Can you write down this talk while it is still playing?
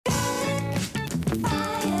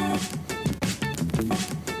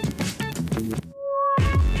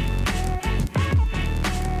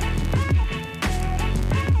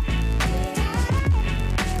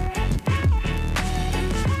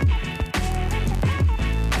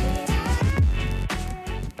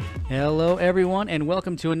Hello, everyone, and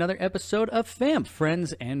welcome to another episode of FAM,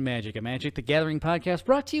 Friends and Magic, a Magic the Gathering podcast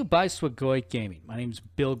brought to you by Swagoi Gaming. My name's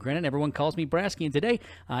Bill Grennan. Everyone calls me Brasky, and today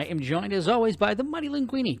I am joined, as always, by the Mighty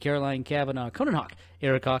Linguini, Caroline Kavanaugh, Conan Hawk,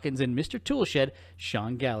 Eric Hawkins, and Mr. Toolshed,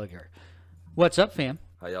 Sean Gallagher. What's up, fam?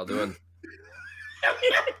 How y'all doing?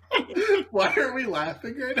 Why are we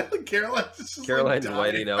laughing right now? Caroline's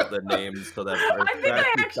whiting out the names so that I think I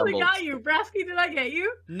actually got you. Brasky, did I get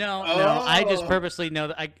you? No, I just purposely know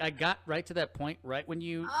that I got right to that point right when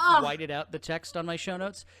you whited out the text on my show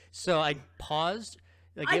notes. So I paused.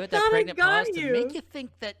 I gave it that pregnant pause to make you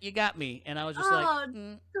think that you got me. And I was just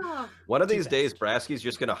One of these days, Brasky's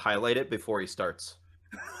just going to highlight it before he starts.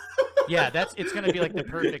 Yeah, it's going to be like the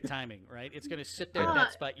perfect timing, right? It's going to sit there at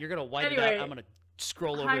that spot. You're going to white it out. I'm going to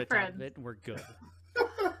scroll over the top of it, and we're good.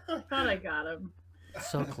 I thought I got him.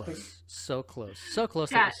 So close. So close. So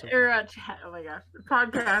close. Chat. Oh my gosh.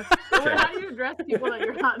 Podcast. How do you address people that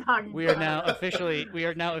you're not talking We are now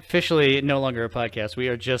officially no longer a podcast. We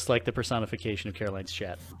are just like the personification of Caroline's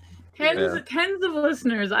chat. Tens of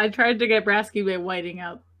listeners. I tried to get Brasky by whiting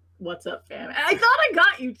out "What's up, fam?" And I thought I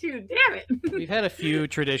got you too. Damn it. We've had a few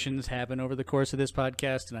traditions happen over the course of this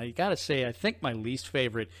podcast, and I gotta say, I think my least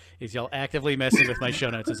favorite is y'all actively messing with my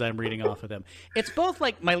show notes as I'm reading off of them. It's both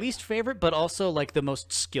like my least favorite, but also like the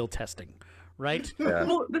most skill testing, right? Yeah.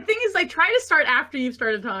 Well, the thing is, I try to start after you've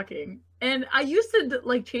started talking, and I used to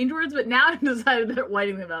like change words, but now I've decided that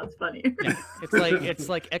whiting them out is funny. Yeah, it's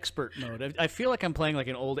like expert mode. I feel like I'm playing like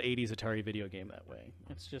an old '80s Atari video game that way.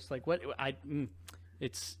 It's just like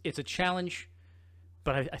It's a challenge,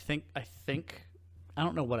 but I think I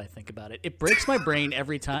don't know what I think about it. It breaks my brain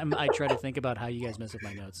every time I try to think about how you guys mess with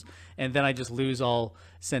my notes, and then I just lose all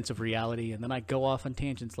sense of reality, and then I go off on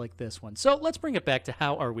tangents like this one. So let's bring it back to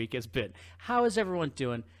how our week has been. How is everyone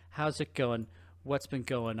doing? How's it going? What's been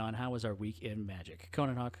going on? How was our week in Magic?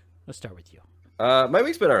 Conan Hawk, let's start with you. My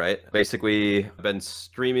week's been all right. Basically, I've been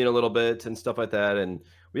streaming a little bit and stuff like that, and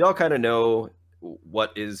we all kind of know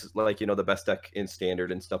what is like, the best deck in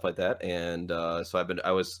standard and stuff like that. And so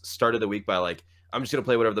I was started the week by like, I'm just gonna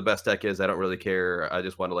play whatever the best deck is. I don't really care. I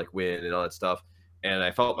just want to like win and all that stuff. And I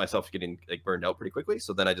felt myself getting like burned out pretty quickly.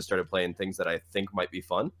 So then I just started playing things that I think might be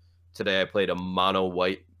fun. Today I played a mono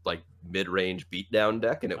white like mid-range beatdown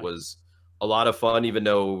deck, and it was a lot of fun, even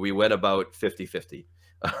though we went about 50-50.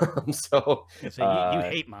 So you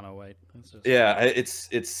hate mono white. Yeah,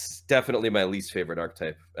 it's definitely my least favorite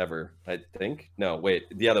archetype ever, I think. No, wait,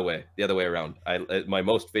 the other way around. My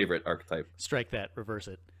most favorite archetype. Strike that, reverse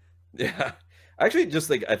it. Yeah, actually,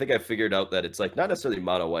 just like I think I figured out that it's like not necessarily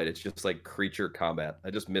mono white. It's just like creature combat.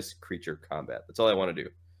 I just miss creature combat. That's all I want to do.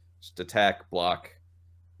 Just attack, block,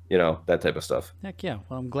 that type of stuff. Heck yeah.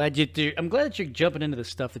 Well, I'm glad you do. I'm glad that you're jumping into the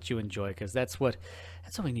stuff that you enjoy, because that's what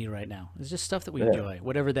we need right now. It's just stuff that we enjoy,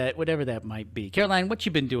 whatever that might be. Caroline, what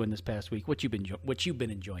you been doing this past week? What you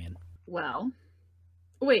been enjoying? Well,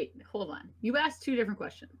 wait, hold on. You asked two different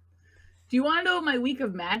questions. Do you want to know what my week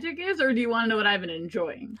of Magic is, or do you want to know what I've been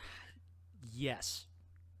enjoying? Yes.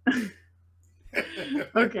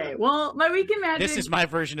 Okay. Well, my week in Magic. This is my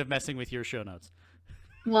version of messing with your show notes.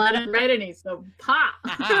 Well, I didn't write any, so ha!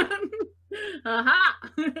 Aha!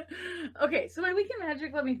 Okay, so my week in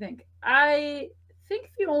Magic, let me think. I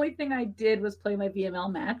think the only thing I did was play my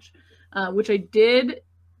VML match, which I did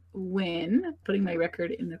win, putting my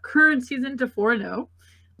record in the current season to 4-0.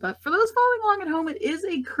 But for those following along at home, it is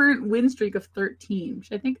a current win streak of 13,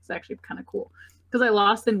 which I think is actually kind of cool. Because I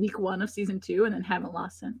lost in week 1 of season 2 and then haven't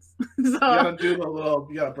lost since. So, you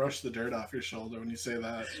gotta brush the dirt off your shoulder when you say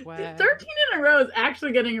that. 13 in a row is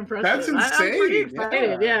actually getting impressive. That's insane. I'm pretty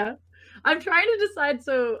excited, yeah. I'm trying to decide,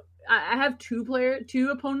 so I have two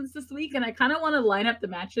opponents this week, and I kind of want to line up the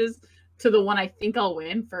matches to the one I think I'll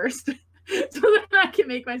win first. So that I can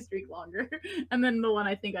make my streak longer, and then the one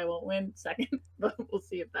I think I won't win second, but we'll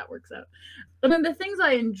see if that works out. And then the things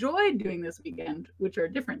I enjoyed doing this weekend, which are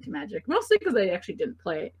different to Magic, mostly because I actually didn't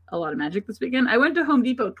play a lot of Magic this weekend. I went to Home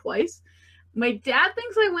Depot twice. My dad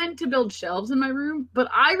thinks I went to build shelves in my room, but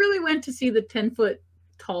I really went to see the 10-foot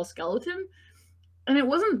tall skeleton, and it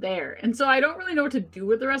wasn't there. And so I don't really know what to do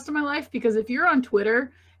with the rest of my life, because if you're on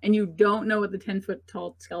Twitter and you don't know what the 10-foot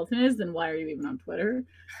tall skeleton is, then why are you even on Twitter?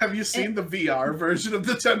 Have you seen the VR version of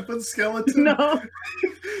the 10-foot skeleton? No.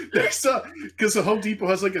 Because the Home Depot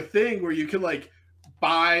has like a thing where you can like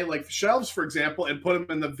buy like shelves, for example, and put them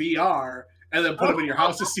in the VR and then put them in your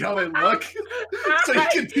house to see how they look. So you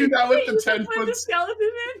can do that with the 10-foot skeleton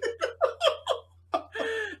in.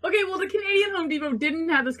 Okay, well, the Canadian Home Depot didn't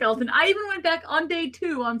have the skeleton. I even went back on day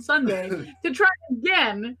 2 on Sunday to try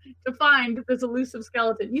again to find this elusive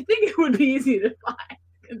skeleton. You think it would be easy to find.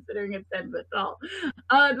 considering it's 10 foot tall.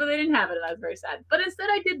 But they didn't have it, and I was very sad. But instead,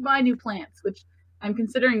 I did buy new plants, which I'm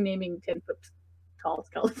considering naming 10 foot tall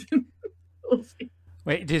skeleton. We'll see.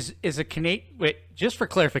 Wait, just for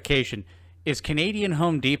clarification, is Canadian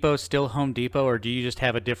Home Depot still Home Depot, or do you just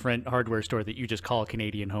have a different hardware store that you just call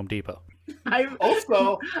Canadian Home Depot? I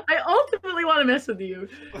ultimately want to mess with you,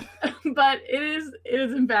 but it is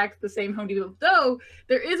in fact the same Home Depot. Though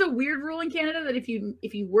there is a weird rule in Canada that if you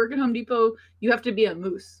work at Home Depot, you have to be a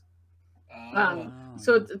moose.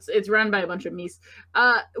 So it's run by a bunch of meese,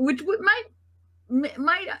 which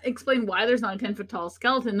might explain why there's not a 10 foot tall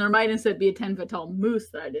skeleton. There might instead be a 10 foot tall moose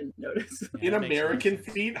that I didn't notice. In American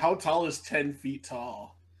feet, how tall is 10 feet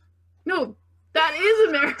tall? No, that is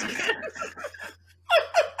American.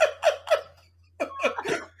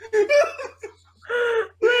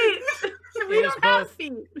 Wait, we don't have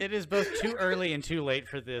feet. It is both too early and too late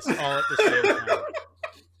for this all at the same time.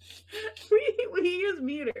 We use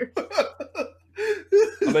meters.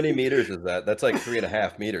 How many meters is that? That's like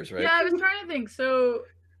 3.5 meters, right? Yeah, I was trying to think. So,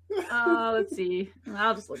 let's see.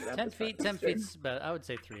 I'll just look it up. 10 feet. 10 feet's about, I would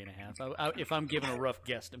say 3.5. If I'm giving a rough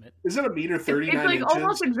guesstimate. Is it a meter 39 It's like inches?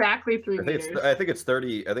 almost exactly 3 meters. I think it's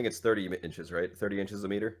 30. I think it's 30 inches, right? 30 inches a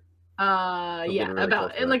meter. Yeah, literally about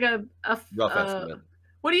close to like that. a Rough estimate.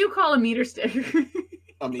 what do you call a meter stick?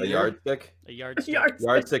 A A meter? yardstick. A yardstick.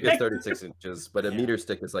 Yardstick is 36 inches, but a meter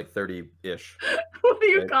stick is like 30-ish. What do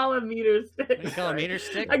you Right. call a meter stick? What do you call a meter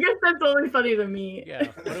stick? I guess that's only funny to me. Yeah.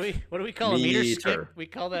 What do we call a meter stick? Meter. We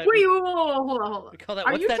call that. Wait, hold on. We call that.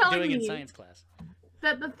 Are What's you that telling doing in me science class?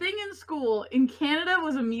 That the thing in school in Canada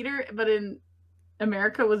was a meter, but in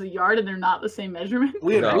America was a yard, and they're not the same measurement?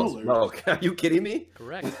 We have No, rulers. no, are you kidding me?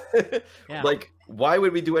 Correct. Yeah. Like, why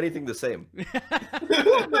would we do anything the same?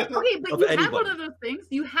 Okay, but Of you had one anybody. of those things.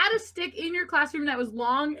 You had a stick in your classroom that was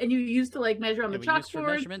long, and you used to like measure on Yeah, the we used for chalkboard,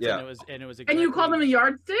 measurements, Yeah. and it was. and you called them a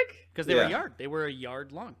yardstick. because they were Yeah. a yard. They were a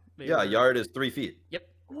yard long. They Yeah, were, a yard is 3 feet. Yep.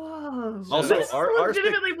 Whoa! Also, This is our stick-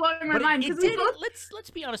 legitimately blowing my But mind it because we did. both. Let's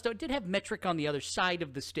be honest though. It did have metric on the other side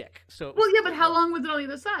of the stick. So. It Well, was- yeah, but how long was it on the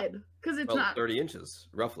other side? Because it's Well, not. 30 inches,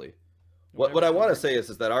 roughly. Whatever What I it's want to called. say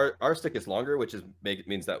is that our stick is longer, which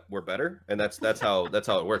means that we're better, and that's how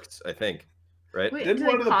it works. I think, right? Wait, Didn't do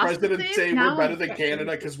one they of the cost the presidents same? say Now we're better I'm than questioning.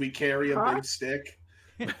 Canada because we carry a big Huh? stick?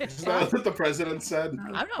 Is that what the president said?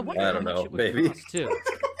 I don't know. I How don't much know, it would maybe. cost, too.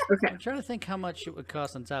 Okay. I'm trying to think how much it would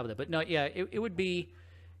cost on top of that. But no, yeah, it would be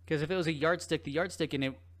because if it was a yardstick, the yardstick in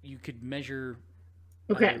it you could measure.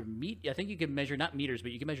 Okay. I think you could measure not meters,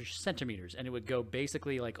 but you could measure centimeters, and it would go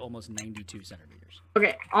basically like almost 92 centimeters.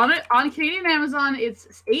 Okay. On Canadian Amazon,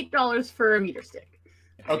 it's $8 for a meter stick.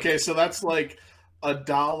 Okay, so that's like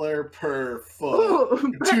 $1 per foot,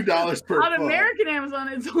 Ooh, $2 per on foot. American Amazon,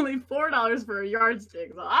 it's only $4 for a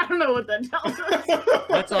yardstick. So I don't know what that tells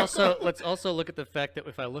us. Let's also look at the fact that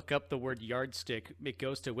if I look up the word yardstick, it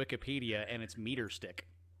goes to Wikipedia and it's meter stick.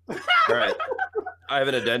 All right. I have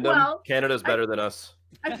an addendum. Well, Canada's better than us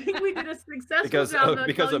I think we did a successful because job of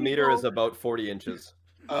because a telling meter is people- about 40 inches.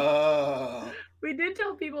 We did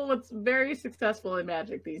tell people what's very successful in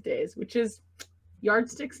Magic these days, which is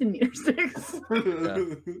yardsticks and meter sticks.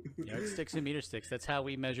 Yardsticks and meter sticks. That's how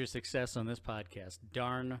we measure success on this podcast.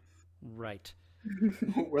 Darn right.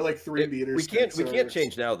 We're like 3 meters. We can't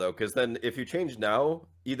change now though, because then if you change now,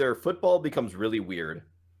 either football becomes really weird,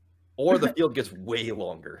 or the field gets way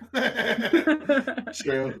longer.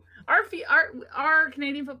 True. Our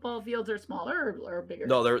Canadian football fields are smaller or bigger.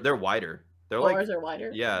 No, they're wider. They're like ours are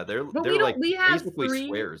wider. yeah, they're But they're like we have basically 3.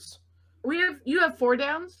 squares. You have 4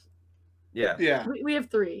 downs. Yeah, Yeah. We have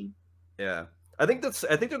 3. yeah. I think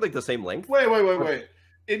they're like the same length. Wait.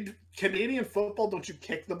 In Canadian football, don't you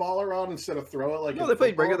kick the ball around instead of throw it like No, in they play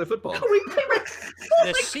football? regular football. We play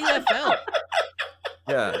The CFL.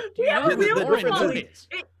 Yeah. Do you Yeah, know what the the difference difference is-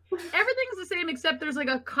 is? Everything's the same except there's like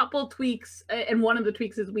a couple tweaks, and one of the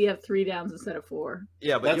tweaks is we have 3 downs instead of 4.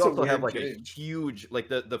 Yeah, but That's you a also have weird like change. a huge like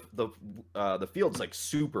the field's like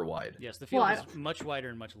super wide. Yes, the field Well, is much wider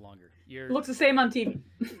and much longer. Your It looks the same on TV.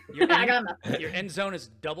 your I end, got nothing. your end zone is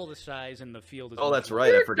double the size, and the field is. Oh, much that's longer.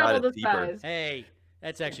 right. I You're forgot double it's the deeper. size. Hey,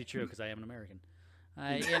 that's actually true because I am an American.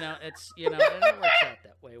 It works out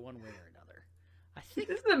that way one way or another. I think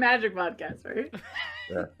This is a Magic podcast, right?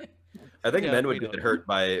 I think Yeah, men we would don't get know. hurt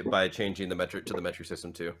by changing the metric to the metric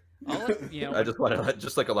system too. all I just want to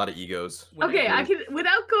just like a lot of egos. Okay, I can,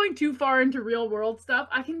 without going too far into real world stuff,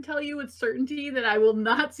 I can tell you with certainty that I will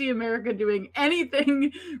not see America doing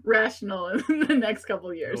anything rational in the next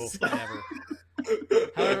couple years. Oh, So- never.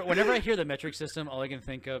 However, whenever I hear the metric system, all I can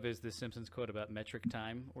think of is the Simpsons quote about metric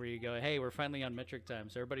time, where you go, "Hey, we're finally on metric time,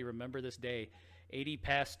 so everybody remember this day, 80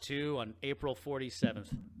 past 2 on April 47th."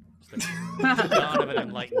 It's the dawn of an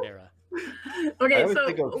enlightened era. Okay, always so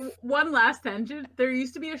think of- one last tangent. There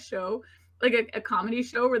used to be a show, like a comedy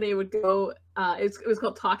show, where they would go. It was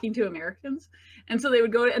called Talking to Americans, and so they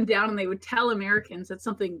would go down and they would tell Americans that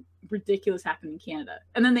something ridiculous happened in Canada,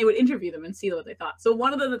 and then they would interview them and see what they thought. So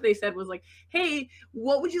one of them that they said was like, "Hey,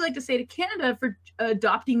 what would you like to say to Canada for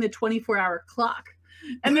adopting the 24-hour clock?"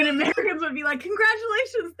 And then Americans would be like,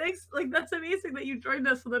 "Congratulations, thanks! Like that's amazing that you joined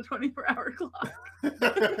us on the 24-hour clock."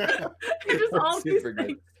 And just all these Super good.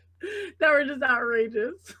 things that were just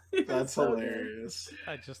outrageous. That's So good. hilarious.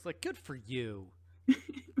 Just like, good for you.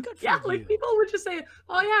 Good for Yeah, you. like people would just say,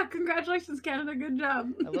 "Oh yeah, congratulations, Canada, good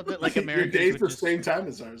job." I love that. Like Your Americans day's would the just, same time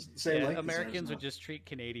as ours. Same yeah, length as ours Americans now. would just treat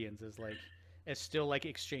Canadians as like as still like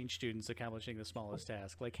exchange students accomplishing the smallest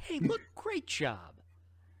task. Like, hey, look, great job,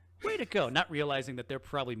 way to go. Not realizing that they're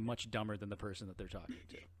probably much dumber than the person that they're talking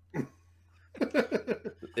to.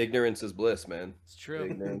 Ignorance is bliss, man. It's true.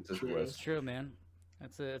 Ignorance is True. It's bliss. true, man.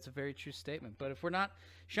 That's a very true statement. But if we're not,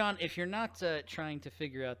 Sean, if you're not trying to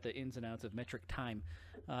figure out the ins and outs of metric time,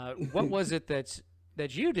 what was it that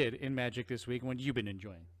you did in Magic this week? And what you've been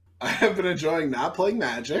enjoying? I have been enjoying not playing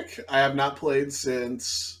Magic. I have not played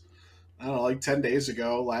since, I don't know, like 10 days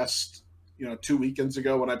ago. Last, 2 weekends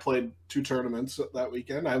ago when I played 2 tournaments that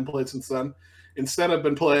weekend. I haven't played since then. Instead, I've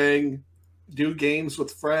been playing do games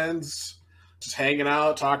with friends, just hanging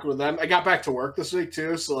out, talking with them. I got back to work this week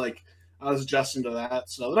too, so like I was adjusting to that.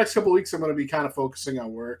 So the next couple of weeks, I'm going to be kind of focusing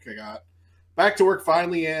on work. I got back to work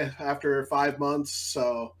finally after 5 months,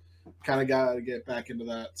 so kind of got to get back into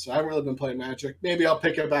that. So I haven't really been playing Magic. Maybe I'll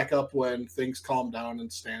pick it back up when things calm down in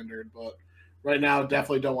Standard, but right now,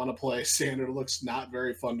 definitely don't want to play Standard. It looks not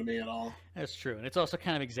very fun to me at all. That's true, and it's also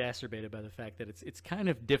kind of exacerbated by the fact that it's kind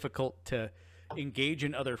of difficult to engage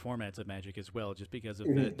in other formats of Magic as well, just because of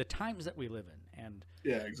the times that we live in. And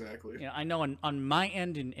Yeah, exactly. I know on my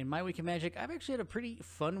end in my week in Magic, I've actually had a pretty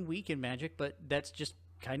fun week in Magic, but that's just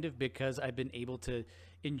kind of because I've been able to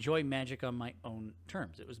enjoy Magic on my own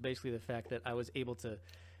terms. It was basically the fact that I was able to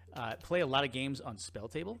play a lot of games on Spell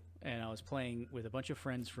Table, and I was playing with a bunch of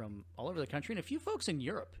friends from all over the country and a few folks in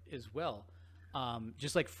Europe as well.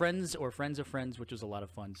 Just like friends or friends of friends, which was a lot of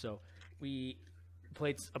fun. So we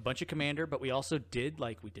played a bunch of Commander, but we also did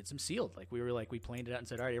some Sealed. We planned it out and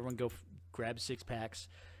said, all right, everyone go grab 6 packs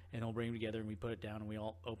and we'll bring them together, and we put it down and we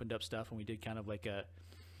all opened up stuff, and we did kind of like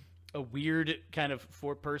a weird kind of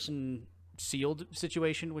 4-person Sealed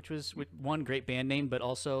situation, which was one great band name, but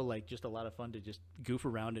also like just a lot of fun to just goof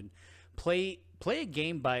around and play a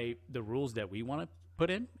game by the rules that we want to put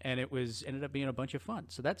in, and ended up being a bunch of fun.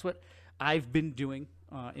 So that's what I've been doing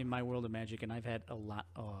in my world of Magic, and I've had a lot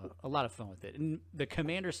of fun with it. And the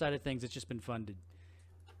Commander side of things, it's just been fun to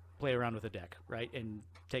play around with a deck, right? And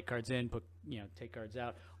take cards in, take cards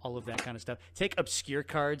out, all of that kind of stuff. Take obscure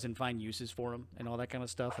cards and find uses for them and all that kind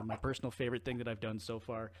of stuff. And my personal favorite thing that I've done so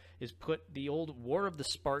far is put the old War of the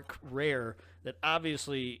Spark rare that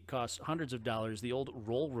obviously costs hundreds of dollars, the old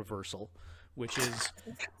Role Reversal, which is,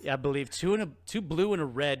 I believe, 2 blue and a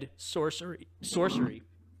red sorcery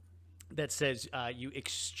that says you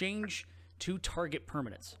exchange 2 target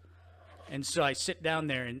permanents. And so I sit down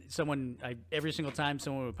there, and every single time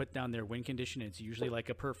someone would put down their win condition, it's usually like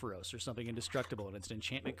a Perforos or something indestructible, and it's an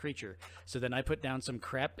enchantment creature. So then I put down some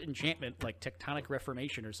crap enchantment like Tectonic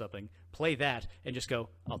Reformation or something, play that, and just go,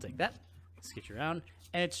 I'll take that, sketch around.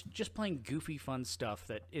 And it's just playing goofy, fun stuff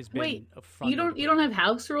that has been a fun. You don't have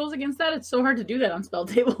house rules against that? It's so hard to do that on Spell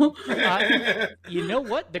Table. You know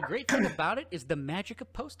what? The great thing about it is the magic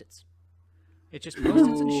of Post-its. It's just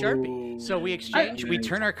Post-its and Sharpie. So we exchange, we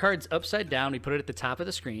turn our cards upside down, we put it at the top of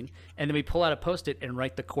the screen, and then we pull out a Post-it and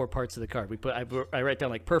write the core parts of the card. I write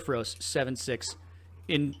down like Perforos 7/6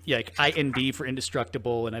 in like IND for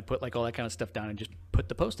indestructible, and I put like all that kind of stuff down and just put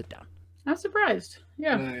the Post-it down. I'm surprised.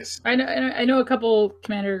 Yeah, Nice. I know a couple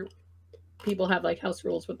Commander people have like house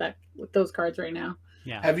rules with those cards right now.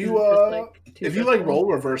 Yeah. Have you, Just, like, too if you like stressful. Role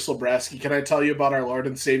Reversal, Brasky, can I tell you about our Lord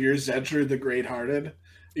and Savior Zedru the Great-Hearted?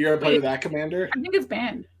 You ever play with that commander? I think it's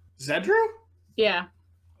banned. Zedru? Yeah.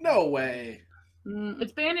 No way.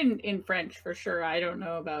 It's banned in French for sure. I don't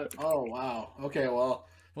know about. Oh, wow. Okay, well.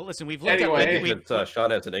 Well, listen, we've looked Anyway. at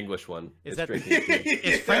Sean has an English one. Is It's that straight to you.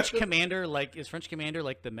 is French Commander like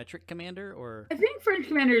the metric commander, or I think French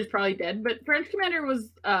Commander is probably dead, but French Commander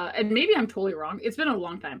was, and maybe I'm totally wrong. It's been a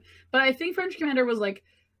long time, but I think French Commander was like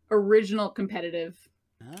original competitive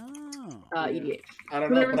EDH. I don't So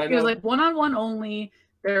know, there was, but I it was know. like one-on-one only.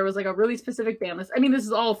 There was like a really specific ban list. I mean, this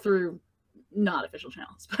is all through not official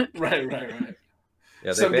channels, but Right. Yeah,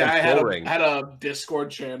 they Some guy banned had Full Ring. had a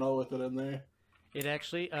Discord channel with it in there. it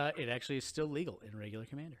actually is still legal in regular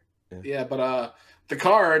Commander. Yeah, but the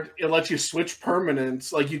card, it lets you switch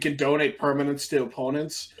permanents. Like you can donate permanents to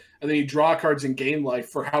opponents, and then you draw cards and gain life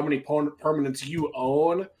for how many permanents you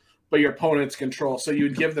own, but your opponents control. So you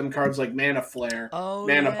would give them cards like Mana Flare,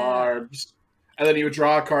 Mana Barbs, and then you would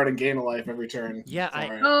draw a card and gain a life every turn. Yeah,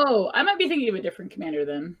 I might be thinking of a different commander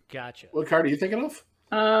then. Gotcha. What card are you thinking of?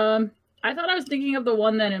 I thought I was thinking of the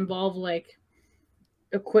one that involved like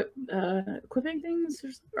equipping things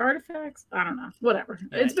or artifacts. I don't know. Whatever.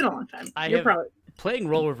 It's been a long time. Playing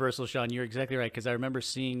Role Reversal, Sean, you're exactly right, because I remember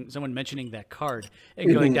seeing someone mentioning that card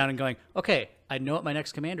and going down and going, okay, I know what my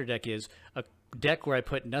next commander deck is. A deck where I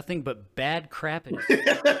put nothing but bad crap in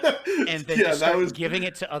it. And then just start giving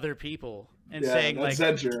it to other people and saying like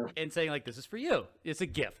this is for you. It's a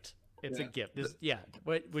gift. It's a gift.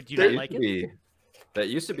 What would you not like it? That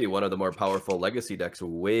used to be one of the more powerful legacy decks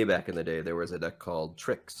way back in the day. There was a deck called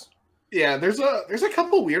Tricks. Yeah, there's a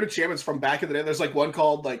couple weird enchantments from back in the day. There's like one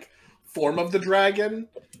called like Form of the Dragon,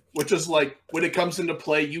 which is like when it comes into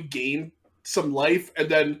play, you gain some life, and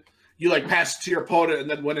then you like pass it to your opponent, and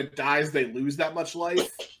then when it dies, they lose that much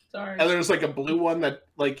life. Sorry. And there's like a blue one that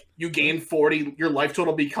like you gain 40, your life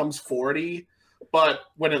total becomes 40, but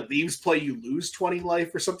when it leaves play, you lose 20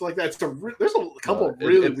 life or something like that. There's a couple of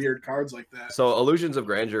really weird cards like that. So Illusions of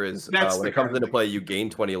Grandeur is when it comes into play, you gain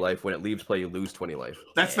 20 life. When it leaves play, you lose 20 life.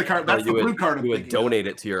 That's the card. That's the blue card. You would donate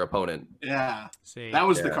it to your opponent. Yeah, that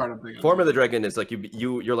was the card I'm thinking. Form of the Dragon is like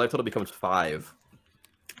your life total becomes 5.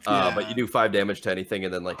 But you do 5 damage to anything,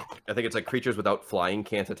 and then like I think it's like creatures without flying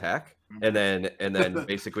can't attack, and then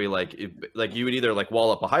basically like you would either like wall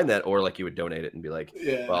up behind that, or like you would donate it and be like,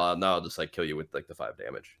 well, no, I'll just like kill you with like the 5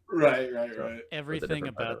 damage. Right. Everything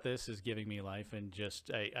about this is giving me life, and just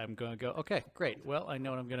I'm going to go, okay, great. Well, I know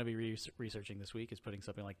what I'm going to be researching this week is putting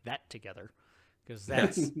something like that together, because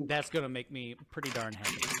that's going to make me pretty darn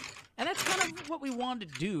happy, and that's kind of what we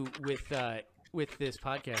wanted to do with this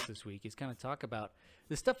podcast this week, is kind of talk about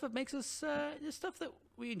the stuff that makes us, the stuff that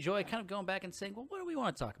we enjoy, kind of going back and saying, well, what do we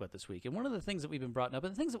want to talk about this week? And one of the things that we've been brought up,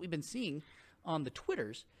 and the things that we've been seeing on the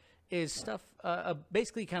Twitters, is stuff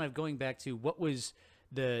basically kind of going back to what was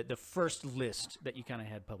the first list that you kind of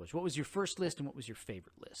had published. What was your first list and what was your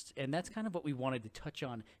favorite list? And that's kind of what we wanted to touch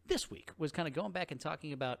on this week, was kind of going back and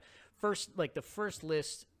talking about the first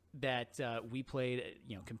list that we played,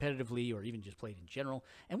 competitively, or even just played in general,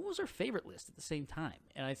 and what was our favorite list at the same time.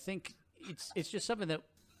 And I think it's just something that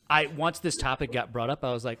once this topic got brought up,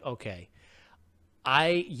 I was like, okay,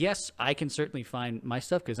 I can certainly find my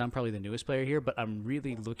stuff, because I'm probably the newest player here, but I'm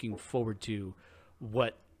really looking forward to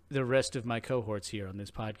what the rest of my cohorts here on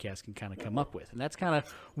this podcast can kind of come up with. And that's kind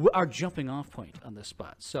of our jumping off point on this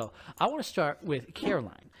spot. So I want to start with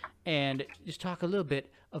Caroline and just talk a little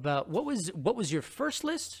bit about what was your first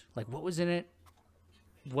list? Like, what was in it?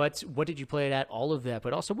 What did you play it at? All of that,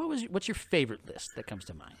 but also what's your favorite list that comes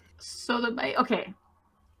to mind? So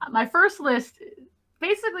my first list,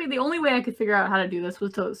 basically the only way I could figure out how to do this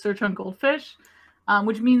was to search on Goldfish,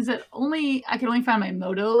 which means that I could only find my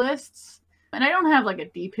Moto lists. And I don't have like a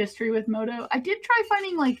deep history with Moto. I did try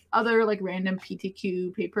finding like other like random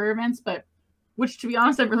PTQ paper events, but which, to be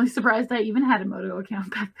honest, I'm really surprised I even had a Moto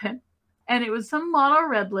account back then. And it was some mono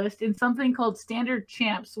red list in something called Standard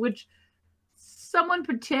Champs, which someone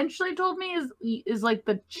potentially told me is like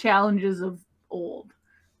the challenges of old,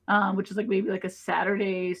 which is like maybe like a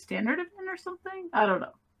Saturday standard event or something. I don't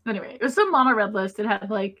know. Anyway, it was some mono red list. It had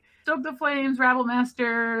like Stoke the Flames, Rabble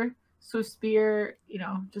Master, Swift Spear,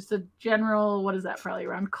 just a general, what is that, probably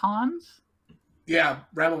around cons? Yeah,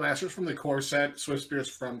 Rabble Master's from the core set, Swift Spear's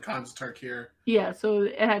from Cons Tarkir. Yeah, so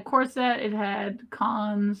it had core set, it had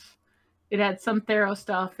cons, it had some Thero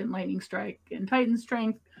stuff and Lightning Strike and Titan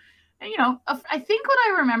Strength. And, I think what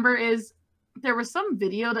I remember is there was some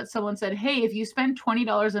video that someone said, hey, if you spend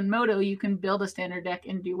 $20 on Moto, you can build a standard deck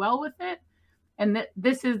and do well with it. And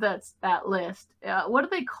this is that list. What do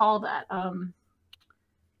they call that?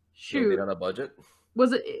 Shoot. On a budget?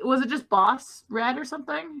 Was it just Boss Red or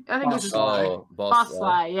something? I think it was just Boss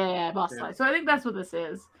Sly. Yeah, Boss Sly. So I think that's what this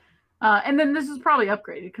is. And then this is probably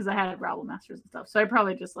upgraded because I had Rabble Masters and stuff. So I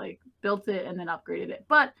probably just like built it and then upgraded it.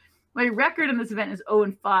 But my record in this event is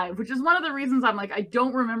 0-5, which is one of the reasons I'm like, I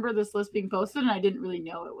don't remember this list being posted, and I didn't really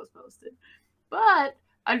know it was posted. But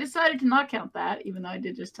I decided to not count that, even though I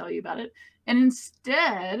did just tell you about it. And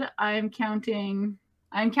instead, I'm counting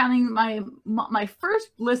my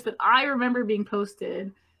first list that I remember being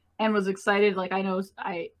posted and was excited. Like,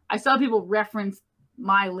 I saw people reference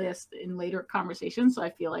my list in later conversations, so I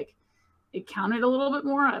feel like it counted a little bit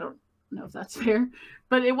more. I don't know if that's fair,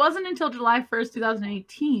 but it wasn't until July 1st,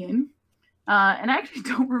 2018. And I actually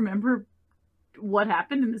don't remember what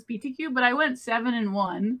happened in this PTQ, but I went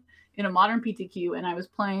 7-1 in a modern PTQ, and I was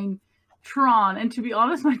playing Tron. And to be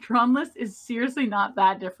honest, my Tron list is seriously not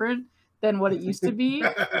that different than what it used to be,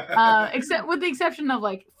 except with the exception of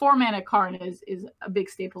like 4-mana Karn is a big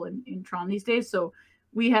staple in Tron these days. So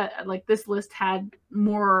we had like this list had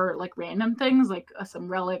more like random things like some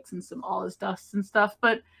relics and some all his dusts and stuff,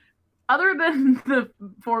 but other than the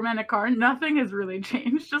 4-mana Karn, nothing has really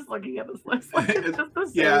changed. Just looking at this list, like, it's just the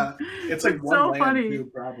same. Yeah, it's like one so land funny.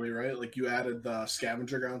 too, probably, right? Like you added the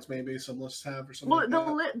scavenger grounds, maybe some lists have or something.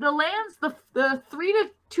 Well, like the lands, the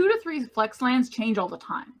 2 to 3 flex lands change all the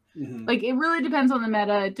time. that. Like it really depends on the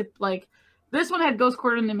meta. Like this one had Ghost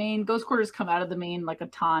Quarter in the main. Ghost Quarter's come out of the main like a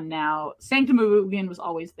ton now. Sanctum of Ugin was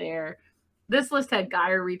always there. This list had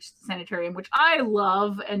Gyre Reach Sanitarium, which I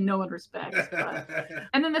love and no one respects. But...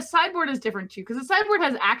 and then the sideboard is different too, because the sideboard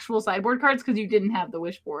has actual sideboard cards because you didn't have the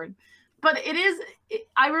wish board. But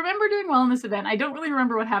I remember doing well in this event. I don't really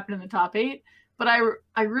remember what happened in the top 8, but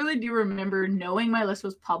I really do remember knowing my list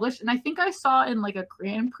was published. And I think I saw in like a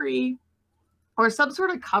Grand Prix or some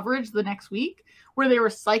sort of coverage the next week where they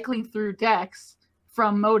were cycling through decks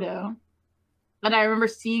from Modo. And I remember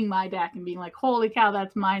seeing my deck and being like, holy cow,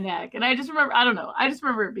 that's my deck. And I just remember, I don't know, I just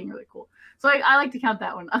remember it being really cool. So I like to count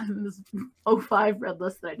that one other than this 05 red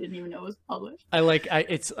list that I didn't even know was published.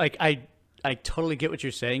 I totally get what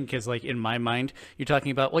you're saying, because like in my mind, you're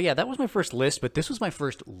talking about, well, yeah, that was my first list, but this was my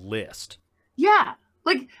first list. Yeah.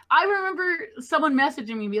 Like I remember someone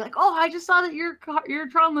messaging me and be like, oh, I just saw that your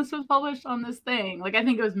Tron list was published on this thing. Like I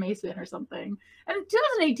think it was Mason or something. And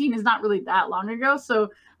 2018 is not really that long ago. So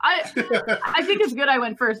I think it's good I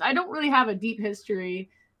went first. I don't really have a deep history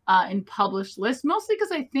in published lists, mostly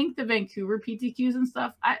because I think the Vancouver PTQs and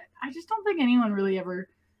stuff, I just don't think anyone really ever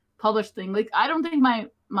published thing. Like I don't think my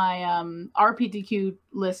RPTQ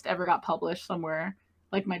list ever got published somewhere,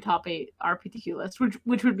 like my top 8 RPTQ list,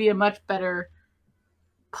 which would be a much better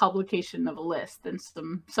publication of a list than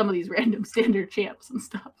some of these random standard champs and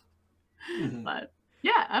stuff. Mm-hmm. But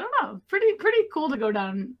yeah, I don't know. Pretty cool to go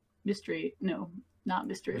down mystery. No, not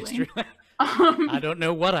mystery lane. I don't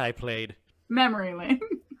know what I played. Memory lane.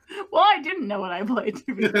 Well, I didn't know what I played,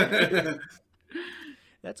 to be fair.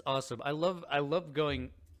 That's awesome. I love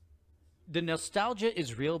going. The nostalgia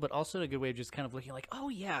is real, but also a good way of just kind of looking like, oh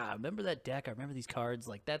yeah, I remember that deck. I remember these cards.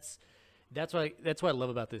 Like that's what I love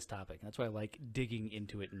about this topic. That's why I like digging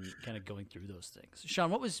into it and kind of going through those things. Sean,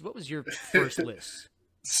 what was your first list?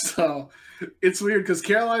 So it's weird because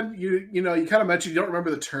Caroline, you kind of mentioned you don't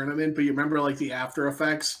remember the tournament, but you remember like the after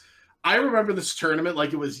effects. I remember this tournament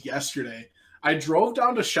like it was yesterday. I drove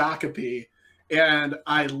down to Shakopee and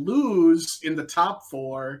I lose in the top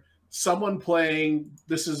 4. Someone playing,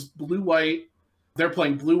 this is blue-white. They're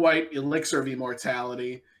playing blue-white Elixir of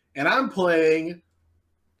Immortality. And I'm playing,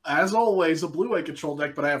 as always, a blue-white control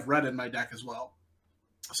deck, but I have red in my deck as well.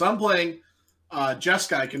 So I'm playing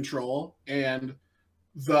Jeskai control, and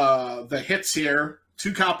the hits here,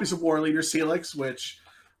 2 copies of War Leader's Helix, which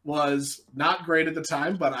was not great at the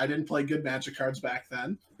time, but I didn't play good Magic cards back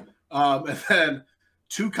then. And then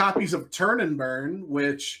 2 copies of Turn and Burn,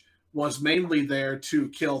 which was mainly there to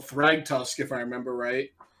kill Thragtusk, if I remember right,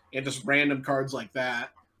 and just random cards like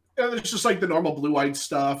that. And it's just like the normal blue-white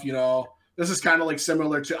stuff, you know. This is kind of like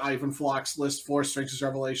similar to Ivan Flock's list, 4 Sphinx's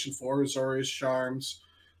Revelation, 4 Azorius Charms,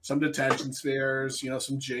 some Detention Spheres,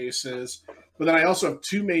 some Jaces. But then I also have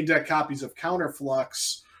 2 main deck copies of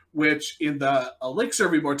Counterflux, which in the Elixir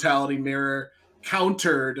of Immortality mirror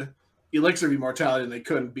countered Elixir of Immortality, and they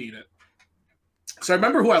couldn't beat it. So I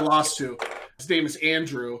remember who I lost to. His name is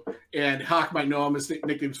Andrew, and Hawk might know him. His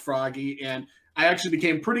nickname's Froggy, and I actually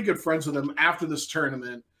became pretty good friends with him after this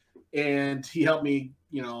tournament, and he helped me,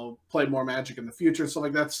 play more Magic in the future. So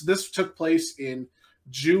like this took place in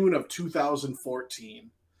June of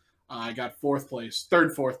 2014. I got 4th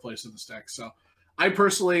place in this deck. So I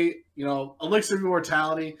personally, Elixir of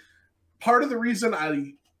Immortality, part of the reason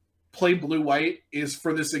I play blue-white is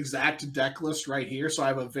for this exact deck list right here. So I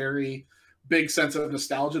have a very big sense of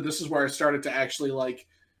nostalgia. This is where I started to actually like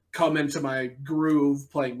come into my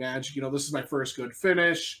groove playing Magic. This is my first good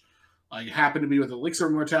finish. I happened to be with Elixir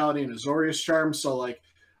of Immortality and Azorius Charm. So like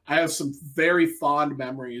I have some very fond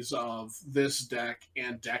memories of this deck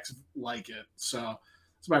and decks like it. So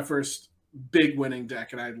it's my first big winning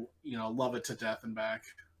deck, and I love it to death and back.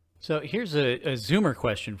 So here's a Zoomer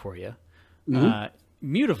question for you.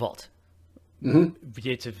 Mm-hmm. Mutavault. Mm-hmm.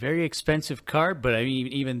 It's a very expensive card, but I mean,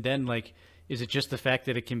 even then, like, is it just the fact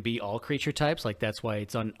that it can be all creature types? Like, that's why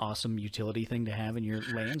it's an awesome utility thing to have in your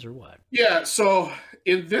lands, or what? Yeah, so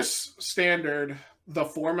in this standard, the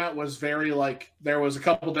format was very, like, there was a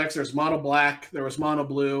couple decks. There's mono black, there was mono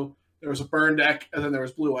blue, there was a burn deck, and then there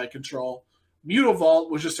was blue-white control. Mutavault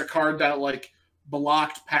was just a card that like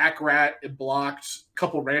blocked Pack Rat, it blocked a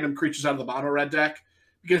couple random creatures out of the mono red deck.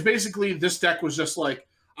 Because basically this deck was just like,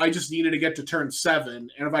 I just needed to get to turn 7.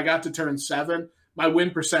 And if I got to turn 7, my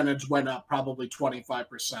win percentage went up probably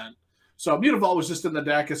 25%. So Mutavault was just in the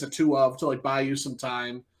deck as a 2-of to like buy you some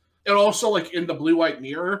time. And also like in the blue-white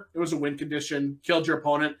mirror, it was a win condition, killed your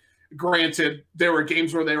opponent. Granted, there were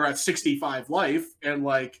games where they were at 65 life and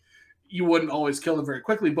like you wouldn't always kill them very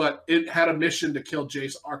quickly, but it had a mission to kill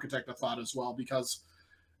Jace Architect of Thought as well, because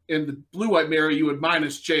in the blue-white mirror, you would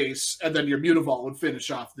minus Jace, and then your Mutavault would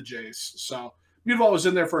finish off the Jace. So Mutavault was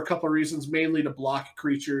in there for a couple of reasons, mainly to block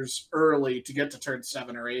creatures early to get to turn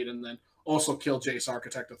 7 or 8, and then also kill Jace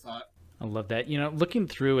Architect of Thought. I love that. You know, looking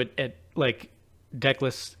through it at like deck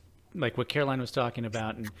lists, like what Caroline was talking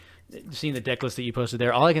about, and seeing the deck list that you posted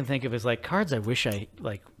there, all I can think of is like cards I wish I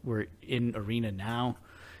like were in Arena now.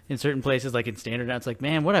 In certain places, like in Standard now, it's like,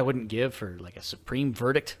 man, what I wouldn't give for like a Supreme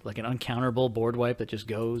Verdict, like an uncounterable board wipe that just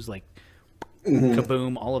goes like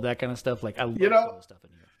kaboom, all of that kind of stuff. Like I love all the stuff in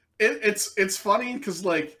here. It's funny because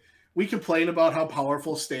like we complain about how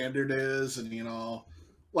powerful Standard is, and you know,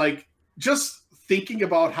 like just thinking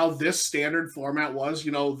about how this Standard format was,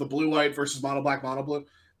 you know, the blue-white versus mono-black, mono-blue,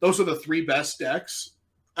 those are the 3 best decks.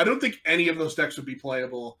 I don't think any of those decks would be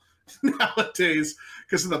playable nowadays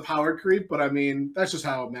because of the power creep, but I mean, that's just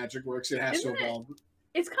how Magic works. It has to evolve.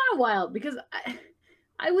 It's kind of wild because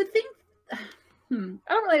I would think, I don't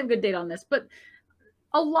really have a good date on this, but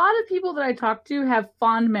a lot of people that I talk to have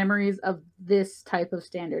fond memories of this type of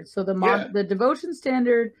standard. So the Devotion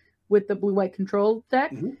standard with the blue-white control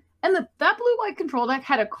deck, and that blue-white control deck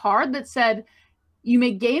had a card that said you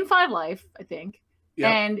may gain 5 life, I think,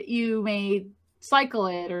 and you may cycle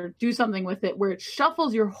it or do something with it where it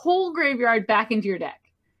shuffles your whole graveyard back into your deck.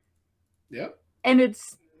 Yep. And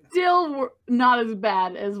it's still not as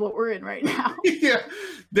bad as what we're in right now. Yeah.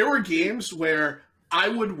 There were games where I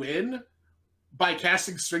would win by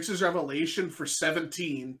casting Strix's Revelation for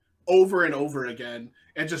 17 over and over again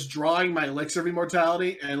and just drawing my Elixir of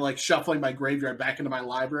Immortality and like shuffling my graveyard back into my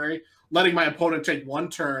library, letting my opponent take 1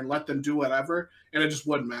 turn, let them do whatever, and it just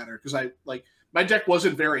wouldn't matter because I like my deck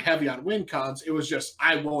wasn't very heavy on win cons. It was just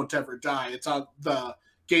I won't ever die. It's on the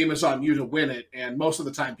game is on you to win it, and most of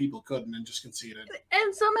the time people couldn't and just conceded.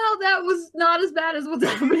 And somehow that was not as bad as what's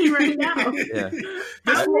happening right now. Yeah.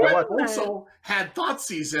 This one also had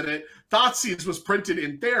Thoughtseize in it. Thoughtseize was printed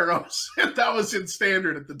in Theros, and that was in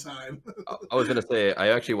Standard at the time. I was gonna say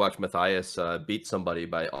I actually watched Matthias beat somebody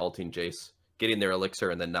by alting Jace, getting their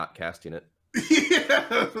elixir and then not casting it.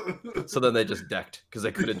 Yeah. So then they just decked because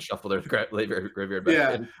they couldn't shuffle their graveyard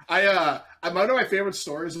back in. One of my favorite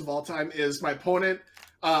stories of all time is my opponent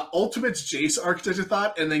ultimates Jace Architect of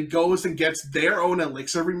Thought and then goes and gets their own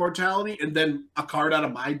Elixir of Immortality and then a card out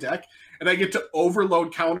of my deck. And I get to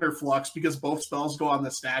overload Counterflux because both spells go on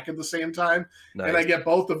the stack at the same time. Nice. And I get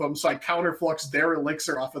both of them. So I Counterflux their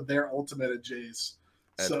Elixir off of their ultimate at Jace.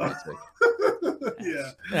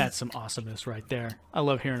 That's some awesomeness right there. I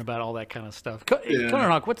love hearing about all that kind of stuff.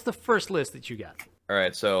 Connorhawk, what's the first list that you got? All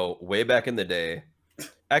right, so way back in the day,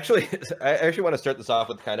 actually, I actually want to start this off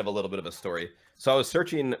with kind of a little bit of a story. So I was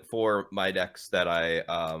searching for my decks that I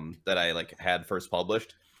like had first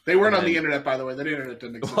published. They weren't on the internet, by the way. The internet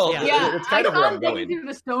didn't exist. Well, it's kind of where I'm going. Through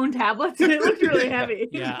the stone tablets, and it looked really heavy.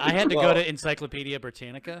 Yeah, I had to go to Encyclopedia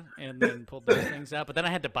Britannica and then pull those things out. But then I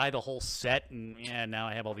had to buy the whole set, and now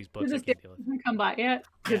I have all these books. Did it come by yet?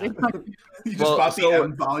 Yeah. You just bought the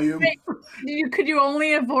M volume. Could you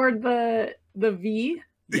only afford the V?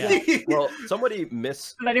 Yeah. Well, somebody Did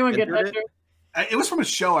anyone get that? It was from a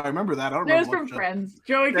show. I remember that. I don't remember. It was from Friends.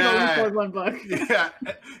 Joey could only afford 1 book. Yeah,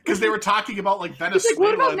 because they were talking about like Venezuela. Like,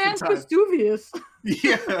 what about Nance Vesuvius?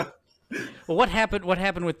 Yeah. Well, what happened? What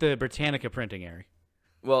happened with the Britannica printing, Ari?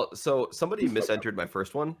 Well, so somebody misentered my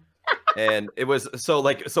first one, and it was so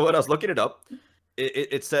when I was looking it up,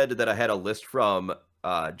 it said that I had a list from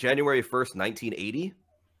January 1st, 1980.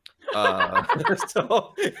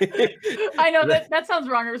 So I know that sounds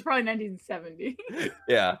wrong. It was probably 1970.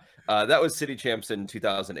 Yeah, that was City Champs in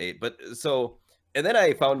 2008. But so, and then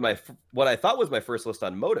I found what I thought was my first list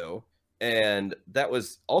on Moto, and that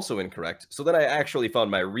was also incorrect. So then I actually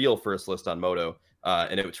found my real first list on Moto,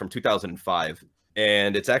 and it was from 2005,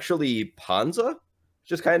 and it's actually Ponza,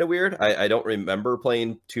 which is kind of weird. I don't remember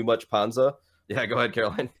playing too much Ponza. Yeah, go ahead,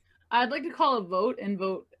 Caroline. I'd like to call a vote and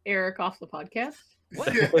vote Eric off the podcast. What?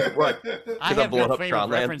 I have no frame of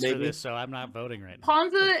reference for this, so I'm not voting right now.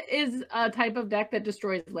 Ponza is a type of deck that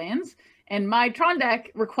destroys lands, and my Tron deck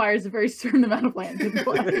requires a very certain amount of lands in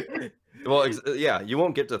play. Well, yeah, you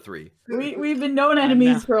won't get to 3. We've been known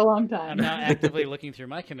enemies now- for a long I'm time. now actively looking through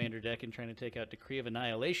my commander deck and trying to take out Decree of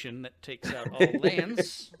Annihilation that takes out all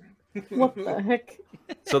lands. What the heck?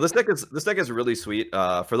 So this deck is really sweet.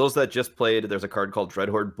 For those that just played, there's a card called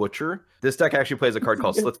Dreadhorde Butcher. This deck actually plays a card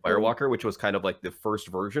called Good Slith Firewalker, which was kind of like the first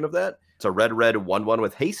version of that. It's a red 1/1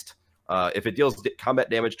 with haste. If it deals combat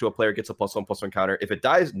damage to a player, it gets a +1/+1 counter. If it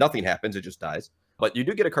dies, nothing happens; it just dies. But you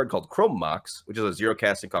do get a card called Chrome Mox, which is a 0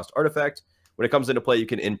 casting cost artifact. When it comes into play, you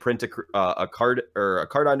can imprint a card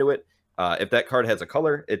onto it. If that card has a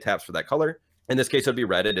color, it taps for that color. In this case, it would be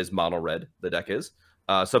red. It is mono red. The deck is.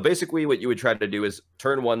 So basically, what you would try to do is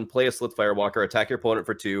turn 1, play a Slith Firewalker, attack your opponent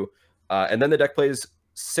for 2, and then the deck plays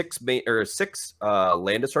 6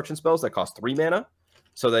 land destruction spells that cost 3 mana.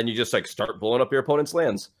 So then you just like start blowing up your opponent's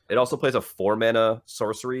lands. It also plays a 4 mana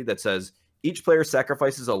sorcery that says each player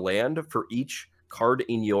sacrifices a land for each card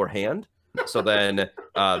in your hand. So then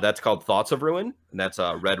that's called Thoughts of Ruin, and that's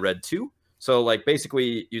red 2. So like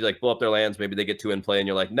basically you like blow up their lands, maybe they get 2 in play, and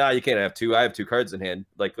you're like, nah, you can't have 2. I have 2 cards in hand.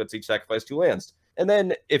 Like let's each sacrifice 2 lands. And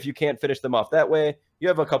then if you can't finish them off that way, you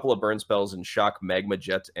have a couple of burn spells in Shock, Magma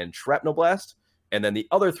Jet, and Shrapnel Blast. And then the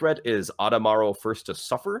other threat is Adamaro First to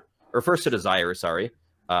Desire,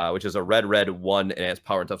 which is a red 1 and has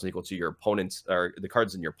power and toughness equal to your opponent's or the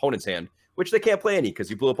cards in your opponent's hand, which they can't play any because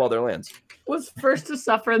you blew up all their lands. Was First to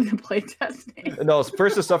Suffer in the playtest name? No,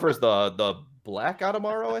 First to Suffer is the black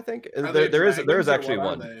Adamaro, I think. There is actually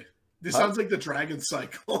one. This sounds like the Dragon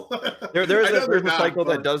Cycle. There's a cycle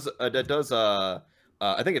that does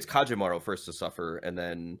I think it's Kajimaro First to Suffer, and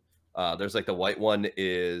then there's like the white one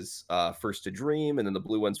is First to Dream, and then the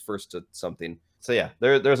blue one's First to something. So yeah,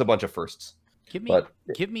 there's a bunch of firsts. Give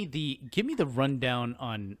me the rundown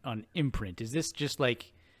on imprint. Is this just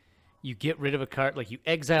like you get rid of a card, like you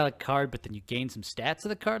exile a card, but then you gain some stats of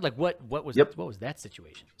the card? Like what was that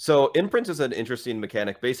situation? So imprint is an interesting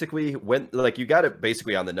mechanic. Basically, when like you got it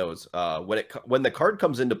basically on the nose. When the card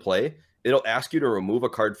comes into play, it'll ask you to remove a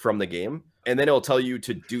card from the game, and then it'll tell you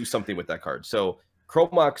to do something with that card. So Chrome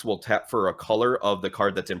Mox will tap for a color of the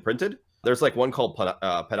card that's imprinted. There's like one called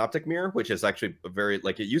Panoptic Mirror, which is actually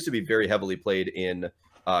it used to be very heavily played in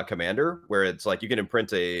Commander, where it's like you can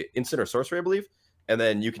imprint a instant or sorcery, I believe, and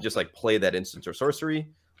then you can just like play that instant or sorcery.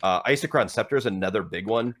 Isochron Scepter is another big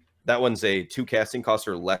one. That one's a 2 casting cost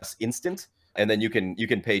or less instant, and then you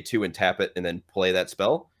can pay 2 and tap it and then play that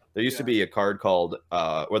spell. There used to be a card called,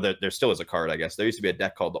 there still is a card, I guess. There used to be a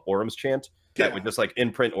deck called the Orum's Chant that would just like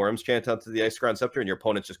imprint Orum's Chant onto the Isochron Scepter, and your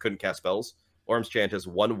opponents just couldn't cast spells. Orum's Chant is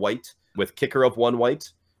 1 white with kicker of 1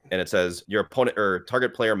 white, and it says your opponent or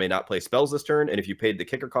target player may not play spells this turn, and if you paid the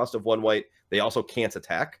kicker cost of 1 white, they also can't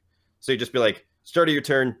attack. So you just be like, start of your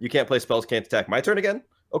turn, you can't play spells, can't attack. My turn again?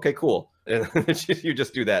 Okay, cool. And you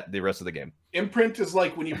just do that the rest of the game. Imprint is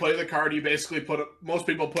like when you play the card, you basically most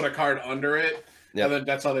people put a card under it, and then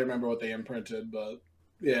that's how they remember what they imprinted. But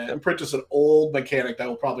yeah, imprint is an old mechanic that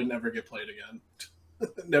will probably never get played again.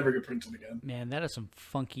 Never get printed again. Man, that is some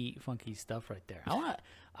funky stuff right there.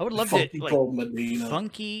 I would love funky to like Cold Medina.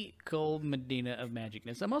 Funky Cold Medina of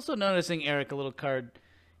Magicness. I'm also noticing, Eric, a little card.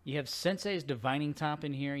 You have Sensei's Divining Top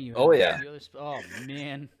in here. You have oh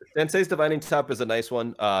man, Sensei's Divining Top is a nice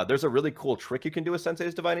one. There's a really cool trick you can do with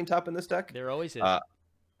Sensei's Divining Top in this deck. There always is.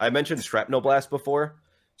 I mentioned Shrapnel Blast before.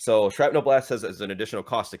 So Shrapnel Blast has as an additional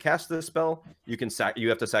cost to cast this spell. You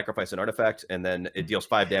have to sacrifice an artifact, and then it deals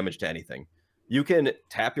 5 damage to anything. You can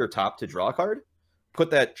tap your top to draw a card, put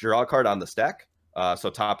that draw card on the stack. So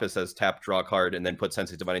top says tap, draw a card, and then put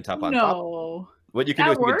Sensei's Divining Top on top. What you can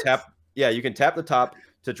do is you can tap the top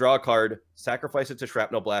to draw a card, sacrifice it to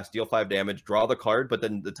Shrapnel Blast, deal 5 damage, draw the card, but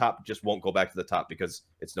then the top just won't go back to the top because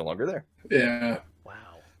it's no longer there. Yeah. Wow.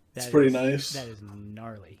 It's pretty nice. That is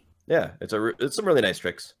gnarly. Yeah, it's some really nice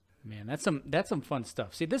tricks. Man, that's some fun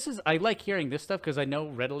stuff. See, I like hearing this stuff because I know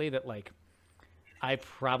readily that like I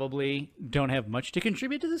probably don't have much to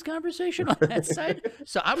contribute to this conversation on that side.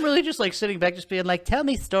 So I'm really just like sitting back, just being like, tell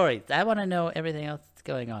me stories. I want to know everything else that's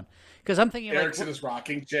going on. Because I'm thinking Eric's like, in his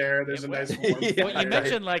rocking chair. There's a nice warm well, you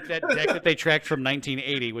mentioned like that deck that they tracked from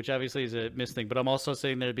 1980, which obviously is a missed thing. But I'm also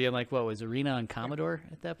sitting there being like, what was Arena on Commodore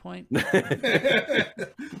at that point? No,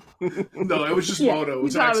 it was just Moto. It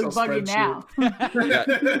was an Excel spreadsheet.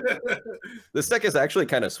 Now. This deck is actually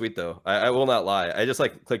kind of sweet, though. I will not lie. I just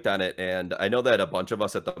like clicked on it, and I know that a bunch of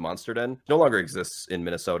us at the Monster Den no longer exists in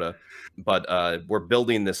Minnesota, but we're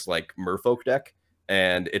building this like Merfolk deck,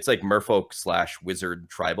 and it's like Merfolk / Wizard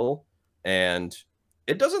Tribal, and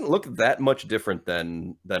it doesn't look that much different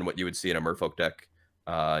than what you would see in a Merfolk deck.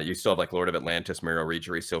 You still have like Lord of Atlantis, Mirror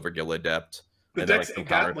Reachery, Silvergill Adept, The and then, deck's some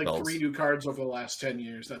got counter like spells. 3 new cards over the last 10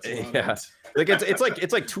 years. That's a lot. Yeah. Like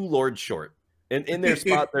it's like 2 lords short. In their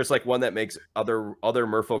spot, there's like one that makes other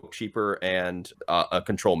merfolk cheaper and a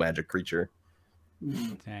control magic creature.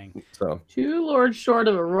 Dang. So 2 lords short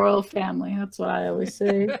of a royal family. That's what I always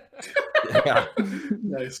say. yeah.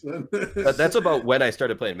 Nice man. That's about when I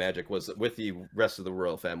started playing Magic, was with the rest of the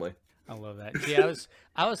royal family. I love that. Yeah,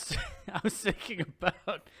 I was thinking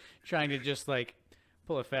about trying to just like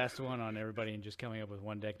pull a fast one on everybody and just coming up with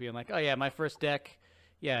one deck, being like, oh yeah, my first deck,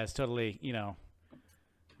 yeah, it's totally,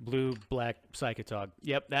 blue, black, Psychotog.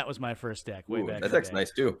 Yep, that was my first deck way back. That deck's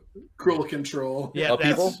nice too. Cruel Control. Yeah,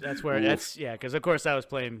 Upheaval? that's where that's because of course I was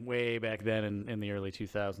playing way back then in the early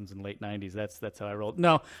 2000s and late 90s. That's how I rolled.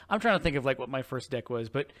 No, I'm trying to think of like what my first deck was,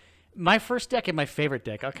 but my first deck and my favorite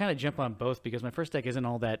deck, I'll kind of jump on both because my first deck isn't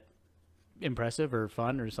all that impressive or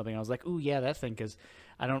fun or something. I was like, ooh yeah, that thing, because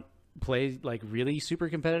I don't play like really super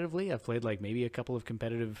competitively. I've played like maybe a couple of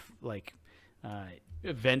competitive like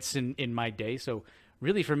events in my day, so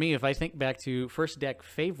really for me, if I think back to first deck,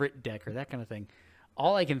 favorite deck, or that kind of thing,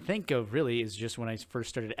 all I can think of really is just when I first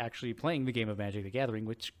started actually playing the game of Magic the Gathering,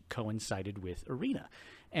 which coincided with Arena.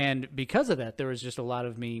 And because of that, there was just a lot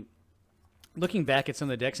of me looking back at some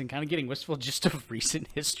of the decks and kind of getting wistful just of recent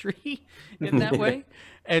history in that way.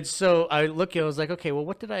 And so I was like, okay, well,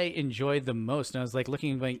 what did I enjoy the most? And I was like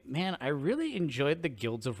looking like, man, I really enjoyed the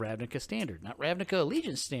Guilds of Ravnica Standard. Not Ravnica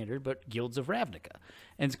Allegiance Standard, but Guilds of Ravnica.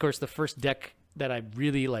 And of course, the first deck that I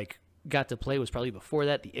really like got to play was probably before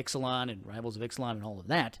that, the Ixalan and Rivals of Ixalan and all of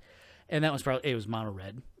that. And that was it was mono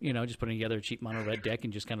red, just putting together a cheap mono red deck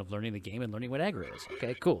and just kind of learning the game and learning what aggro is.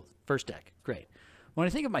 Okay, cool. First deck, great. When I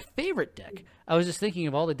think of my favorite deck, I was just thinking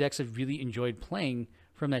of all the decks I really enjoyed playing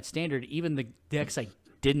from that standard. Even the decks I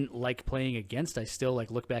didn't like playing against, I still like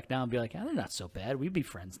look back now and be like, oh, they're not so bad. We'd be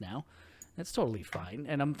friends now. That's totally fine.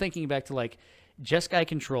 And I'm thinking back to like Jeskai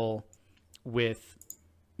Control with,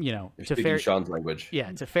 You're speaking Sean's language.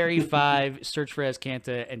 Yeah, Teferi 5, Search for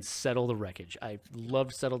Azcanta, and Settle the Wreckage. I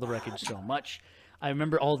loved Settle the Wreckage so much. I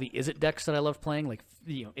remember all the Izzet decks that I loved playing, like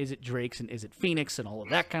Izzet Drakes and Izzet Phoenix and all of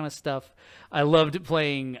that kind of stuff. I loved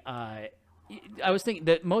playing. I was thinking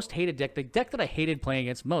the most hated deck, the deck that I hated playing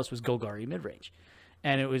against most was Golgari Midrange,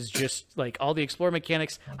 and it was just like all the explore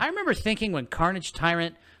mechanics. I remember thinking when Carnage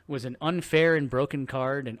Tyrant was an unfair and broken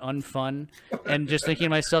card and unfun, and just thinking to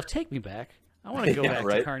myself, take me back. I want to go back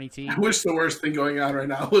to Carney T. I wish the worst thing going on right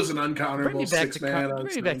now was an uncounterable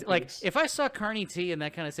 6-man. Like, if I saw Carney T in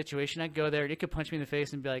that kind of situation, I'd go there and it could punch me in the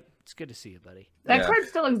face and be like, it's good to see you, buddy. That card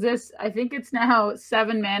still exists. I think it's now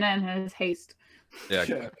 7 mana and has haste.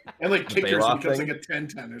 Yeah. And like kickers becomes like a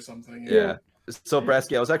 10/10 or something. Yeah. So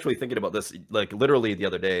Brasky, I was actually thinking about this like literally the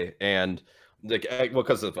other day, and like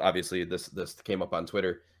because of obviously this came up on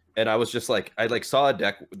Twitter. And I was just like, I like saw a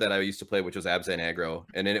deck that I used to play, which was Abzan Aggro,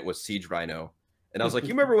 and in it was Siege Rhino. And I was like, you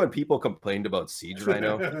remember when people complained about Siege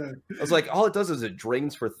Rhino? I was like, all it does is it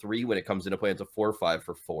drains for 3 when it comes into play. It's a 4/5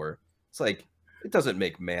 for 4. It's like, it doesn't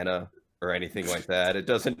make mana or anything like that. It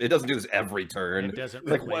doesn't do this every turn. It doesn't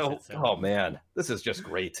like, well, oh man, this is just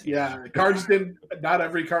great. Yeah, not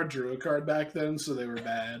every card drew a card back then, so they were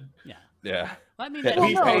bad. Yeah. Well, I mean,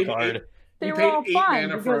 we paid card. We paid 8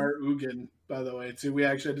 mana for our Ugin, by the way, too. We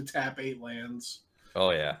actually had to tap 8 lands.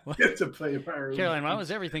 Oh yeah. To play our Caroline, why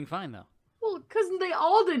was everything fine though? Well, because they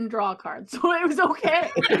all didn't draw cards, so it was okay.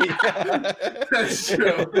 That's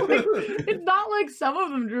true. It's not like some of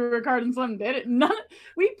them drew a card and some didn't.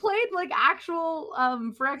 We played like actual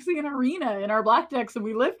Phyrexian Arena in our black decks, and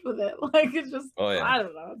we lived with it. Like it's just, I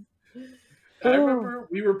don't know. I remember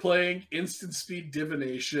we were playing Instant Speed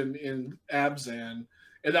Divination in Abzan,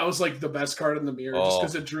 and that was like the best card in the mirror just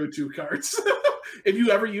because it drew 2 cards. If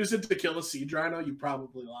you ever used it to kill a Siege Rhino, you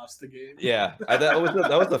probably lost the game. Yeah, that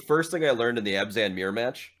was the first thing I learned in the Abzan mirror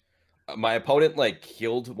match. My opponent like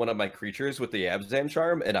killed one of my creatures with the Abzan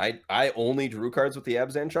charm, and I only drew cards with the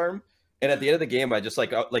Abzan charm. And at the end of the game, I just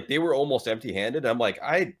like they were almost empty-handed. I'm like,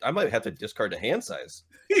 I might have to discard a hand size.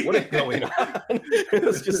 What is going on? It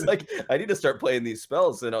was just like, I need to start playing these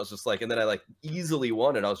spells. And I was just like, and then I like easily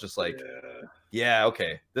won, and I was just like, yeah,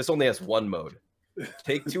 okay, this only has 1 mode.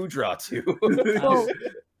 Take 2, draw 2. Well,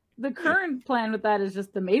 the current plan with that is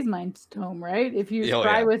just the Maze Mind's Tome, right? If you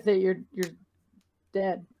try with it, you're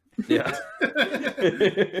dead. Yeah.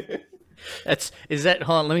 Hold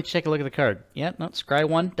on, let me take a look at the card. Yeah, no, scry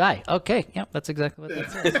 1, die. Okay, yeah, that's exactly what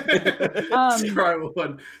that says. Scry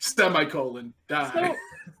 1, semicolon, die. So,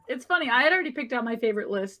 it's funny, I had already picked out my favorite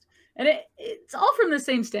list, and it's all from the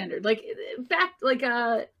same standard. Like, in fact, like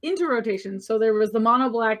into rotation. So there was the mono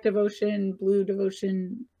black Devotion, blue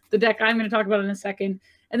Devotion, the deck I'm going to talk about in a second,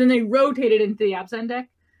 and then they rotated into the Abzan deck.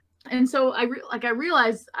 And so I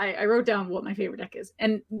realized I wrote down what my favorite deck is.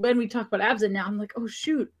 And when we talk about Abzan now, I'm like, oh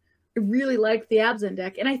shoot, I really like the Abzan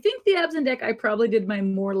deck. And I think the Abzan deck, I probably did my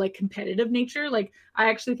more like competitive nature. Like I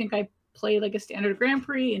actually think I played like a standard Grand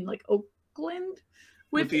Prix in like Oakland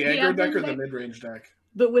with the aggro deck or deck. the mid-range deck?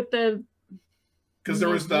 But with the because there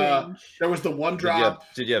was the one drop.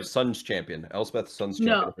 Did you have Sun's Champion? Elspeth Sun's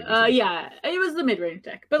Champion? No, yeah, it was the mid-range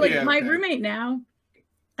deck. But like my okay. roommate now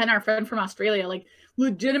and our friend from Australia like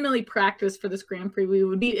legitimately practiced for this Grand Prix. We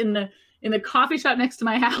would meet in the coffee shop next to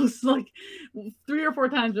my house like 3 or 4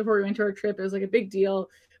 times before we went to our trip. It was like a big deal.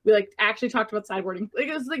 We like actually talked about sideboarding. Like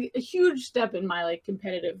it was like a huge step in my like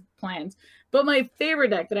competitive plans. But my favorite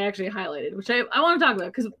deck that I actually highlighted, which I want to talk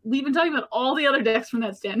about because we've been talking about all the other decks from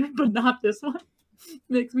that standard, but not this one.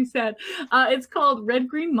 Makes me sad. It's called Red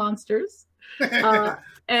Green Monsters,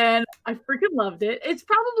 and I freaking loved it. It's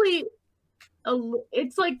probably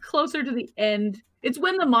it's like closer to the end. It's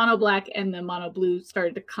when the mono black and the mono blue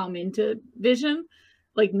started to come into vision,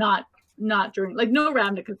 like not during like no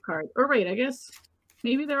Ravnica card. Or wait, I guess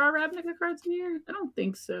maybe there are Ravnica cards in here. I don't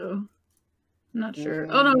think so. I'm not sure.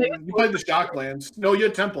 Oh no, you played the Shocklands. No, you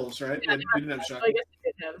had Temples, right? Yeah, you didn't have Shocklands. I guess you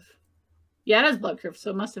did have. Yeah, it has Bloodcrypt,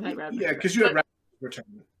 so it must have had Ravnica. Yeah, because you had Ravnica Return.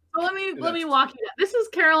 So let me walk you down. This is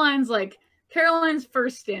Caroline's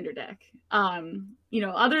first standard deck.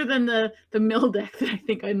 Other than the mill deck that I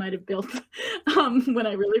think I might have built when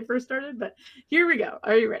I really first started. But here we go.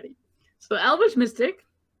 Are you ready? So Elvish Mystic,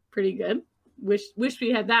 pretty good. Wish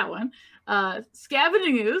we had that one.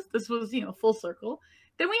 Scavenging Ooze. This was full circle.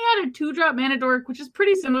 Then we had a 2-drop Mana Dork, which is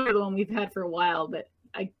pretty similar to the one we've had for a while, but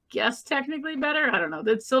I guess technically better. I don't know.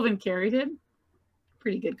 That's Sylvan Caryatid.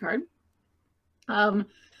 Pretty good card.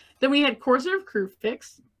 Then we had Courser of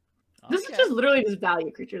Kruphix. This is just literally just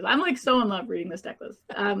value creatures. I'm like so in love reading this deck list.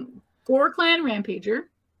 Gore Clan Rampager.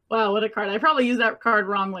 Wow, what a card. I probably used that card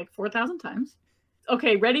wrong like 4,000 times.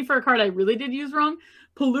 Okay, ready for a card I really did use wrong.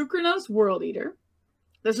 Polukranos World Eater.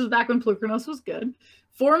 This was back when Polukranos was good.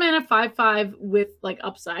 4 mana 5/5 with like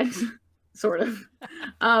upsides, sort of.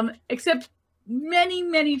 Except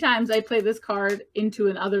many times I played this card into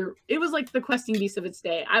another. It was like the questing beast of its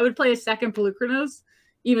day. I would play a second Polukranos,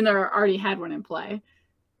 even though I already had one in play.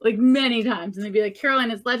 Like many times, and they'd be like, Caroline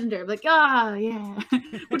is legendary. I'm like, yeah,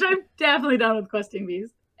 which I've definitely done with questing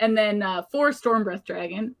beast. And then 4 Stormbreath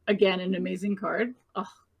Dragon, again an amazing card.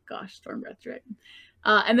 Oh gosh, Stormbreath Dragon.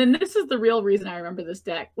 And then this is the real reason I remember this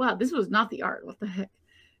deck. Wow, this was not the art. What the heck?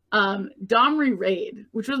 Domri Raid,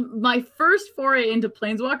 which was my first foray into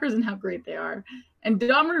Planeswalkers and how great they are. And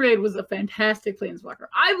Domri Raid was a fantastic Planeswalker.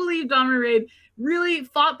 I believe Domri Raid really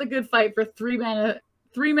fought the good fight for 3 mana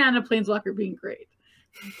Planeswalker being great.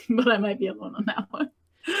 But I might be alone on that one.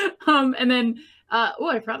 And then,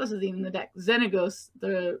 I forgot this was even in the deck. Xenagos,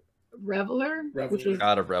 the Reveler, which was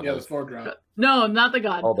God of Revels. Yeah, it was 4-drop. No, not the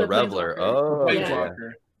God. Oh, the Reveler. Oh,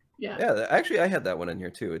 yeah. Actually, I had that one in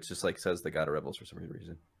here too. It's just like says the God of Rebels for some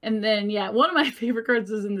reason. And then, one of my favorite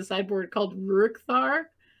cards is in the sideboard called Rurikthar,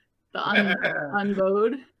 the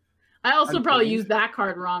Unbowed. I also probably used that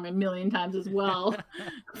card wrong a million times as well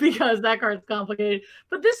because that card's complicated.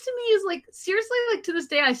 But this to me is like, seriously, like to this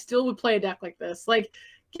day, I still would play a deck like this. Like,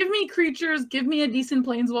 give me creatures, give me a decent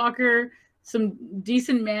Planeswalker, some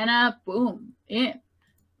decent mana, boom, in.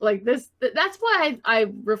 Like this, that's why I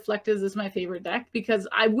reflect as this my favorite deck, because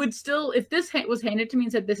I would still, if this was handed to me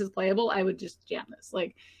and said this is playable, I would just jam this.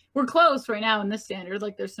 Like, we're close right now in this standard.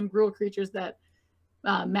 Like, there's some Gruul creatures that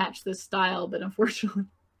match this style, but unfortunately,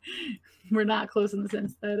 we're not close in the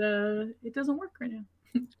sense that it doesn't work right now.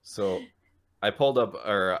 So I pulled up,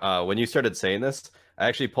 or when you started saying this, I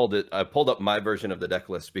actually pulled up my version of the deck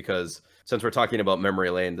list, because since we're talking about memory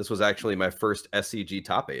lane, this was actually my first SCG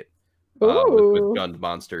top 8 with Gund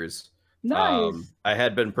Monsters. Nice. I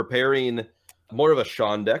had been preparing more of a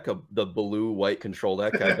Sean deck, the blue-white control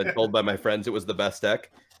deck. I've been told by my friends it was the best deck.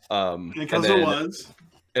 Because it was.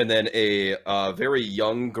 And then a very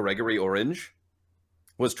young Gregory Orange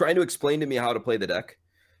was trying to explain to me how to play the deck,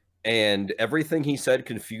 and everything he said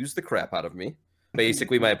confused the crap out of me.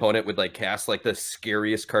 Basically, my opponent would like cast like the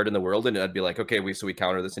scariest card in the world, and I'd be like, okay, we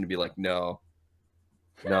counter this, and he'd be like, no,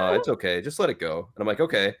 it's okay, just let it go. And I'm like,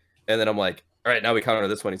 okay. And then I'm like, all right, now we counter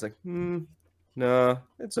this one. He's like, no,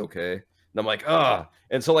 it's okay. And I'm like, ah.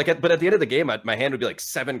 And so but at the end of the game, my hand would be like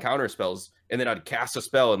 7 counter spells, and then I'd cast a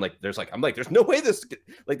spell, and there's no way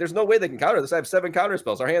they can counter this. I have 7 counter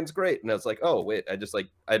spells. Our hand's great. And I was like, oh wait,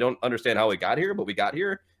 I don't understand how we got here, but we got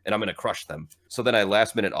here, and I'm gonna crush them. So then I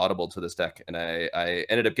last minute audible to this deck, and I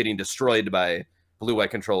ended up getting destroyed by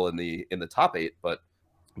blue-white control in the top 8. But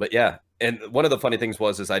yeah. And one of the funny things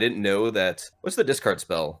was I didn't know that, what's the discard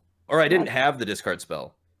spell? Or I didn't have the discard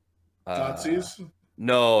spell. Thoughtseize?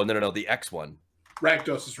 No. The X one.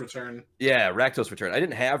 Rakdos' Return. Yeah, Rakdos Return. I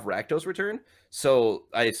didn't have Rakdos Return, so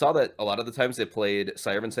I saw that a lot of the times they played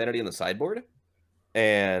Sire of Insanity in the sideboard,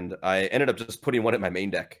 and I ended up just putting one in my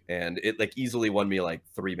main deck, and it like easily won me like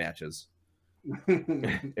 3 matches.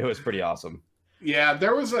 It was pretty awesome. Yeah,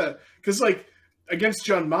 there was because like against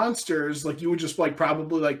Jund monsters, like you would just like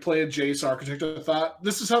probably like play a Jace Architect. I thought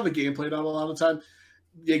this is how the game played out a lot of the time.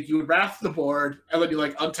 Like, you would wrath the board, and then you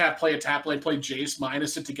like untap, play a tap, play Jace,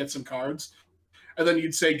 minus it to get some cards. And then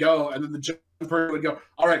you'd say go, and then the jumper would go,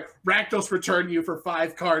 all right, Rakdos return you for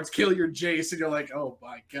 5 cards, kill your Jace, and you're like, oh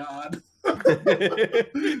my god.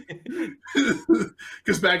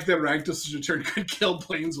 Because back then Rakdos' return could kill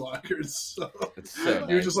planeswalkers. So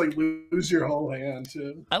you would just like lose your whole hand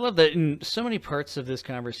too. I love that in so many parts of this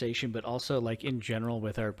conversation, but also like in general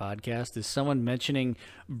with our podcast, is someone mentioning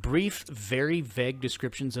brief, very vague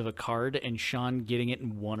descriptions of a card and Sean getting it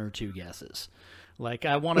in 1 or 2 guesses. Like,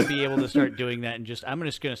 I want to be able to start doing that, and I'm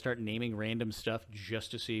just going to start naming random stuff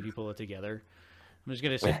just to see if you pull it together. I'm just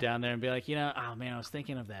going to sit down there and be like, oh man, I was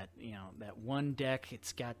thinking of that, that one deck.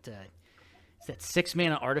 It's got, it's that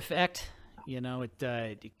 6-mana artifact.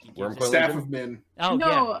 Staff of Min. Oh,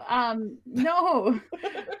 no, yeah. No.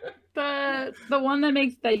 the one that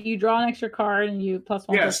makes that you draw an extra card and you +1.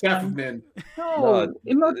 Yeah, Staff of Min. No,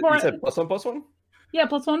 you said +1/+1? Yeah,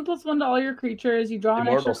 +1/+1 to all your creatures. You draw an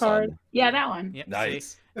extra card. Sun. Yeah, that one. Yep,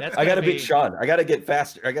 nice. That's I gotta beat Sean. I gotta get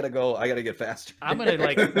faster. I gotta get faster. I'm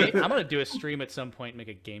gonna do a stream at some point and make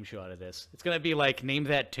a game show out of this. It's gonna be like name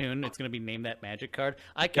that tune. It's gonna be name that magic card.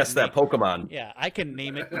 Guess that Pokemon. Yeah, I can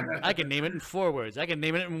name it. I can name it in 4 words. I can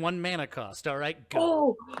name it in 1 mana cost. All right, go.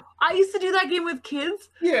 Oh, I used to do that game with kids,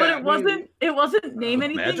 Yeah, but it wasn't name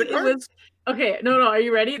anything. Magic It cards? was okay. No. Are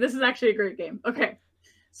you ready? This is actually a great game. Okay,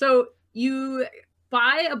 so you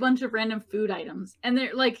buy a bunch of random food items, and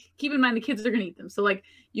they're like, keep in mind the kids are gonna eat them. So like,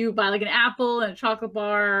 you buy like an apple and a chocolate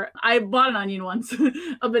bar. I bought an onion once,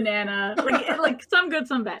 a banana, like some good,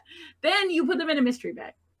 some bad. Then you put them in a mystery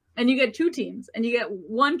bag, and you get 2 teams, and you get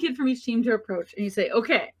 1 kid from each team to approach, and you say,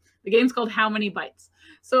 okay, the game's called How Many Bites.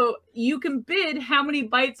 So you can bid how many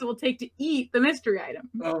bites it will take to eat the mystery item.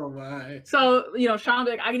 Oh my. So, Sean will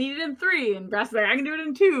be like, I can eat it in 3, and Brass will be like, I can do it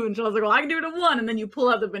in 2, and Sean's like, well, I can do it in 1, and then you pull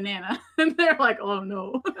out the banana, and they're like, oh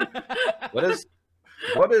no. What is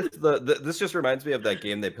this just reminds me of that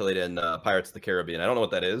game they played in Pirates of the Caribbean. I don't know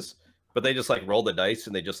what that is, but they just like roll the dice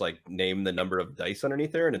and they just like name the number of dice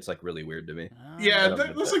underneath there, and it's like really weird to me. Yeah,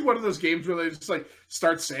 that's like one of those games where they just like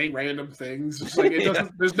start saying random things. It's like it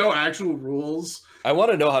doesn't. There's no actual rules. I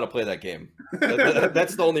want to know how to play that game.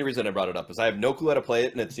 That's the only reason I brought it up, is I have no clue how to play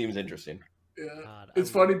it, and it seems interesting. Yeah, God,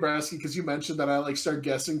 it's funny, Brasky, because you mentioned that I like start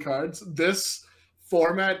guessing cards. This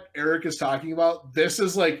format Eric is talking about, this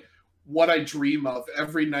is like what I dream of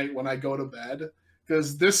every night when I go to bed.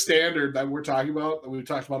 Because this standard that we're talking about, that we've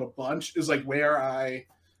talked about a bunch, is like where I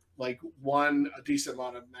like won a decent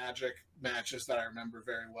amount of Magic matches that I remember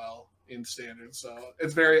very well in standard. So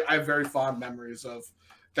I have very fond memories of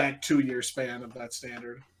that 2-year span of that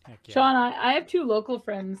standard. Heck yeah. Sean, I have 2 local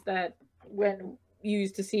friends that when you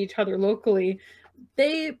used to see each other locally,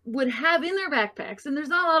 they would have in their backpacks, and there's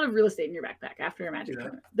not a lot of real estate in your backpack after a Magic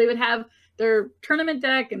tournament. They would have their tournament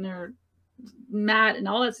deck and their mat and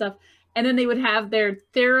all that stuff, and then they would have their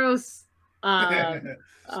Theros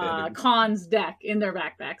Cons deck in their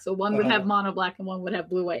backpack. So one would have mono black and one would have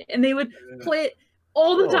blue white, and they would play it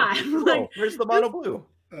all the time. Like, where's the mono blue?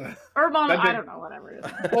 Or mono, I don't know, whatever it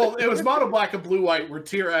is. Well, it was mono black and blue white were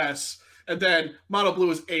tier S, and then mono blue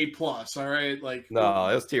was A+. All right, like No,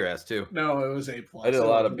 it was tier S too. no, it was A+. I did a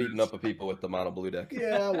lot of beating up of people with the mono blue deck.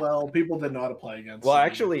 Yeah, well, people didn't know how to play against. Well, them.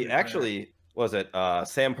 actually, was it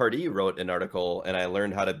Sam Pardee wrote an article, and I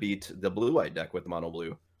learned how to beat the blue white deck with mono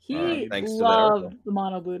blue. He thanks to that loved article. the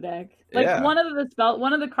mono blue deck. Like Yeah. one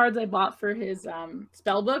of the cards I bought for his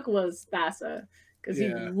spell book was Thassa, because he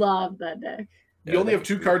Yeah. loved that deck. You only have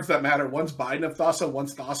 2 cards that matter. One's Biden of Thassa,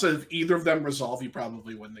 one's Thassa. If either of them resolve, you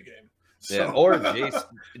probably win the game. So. Yeah, or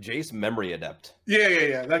Jace Memory Adept.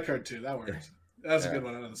 Yeah. That card too. That works. That's a good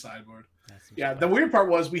one out of the sideboard. That's Yeah, the weird part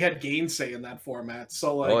was we had Gainsay in that format.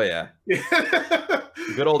 So like, Oh yeah, yeah,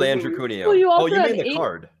 good old Andrew Cuneo. Well, you Oh, also you had mean the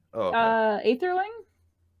card? Oh, okay. Aetherling?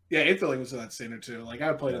 Aetherling was in that standard too. Like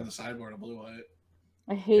I played on the sideboard of blue white.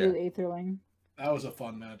 I hated Aetherling. That was a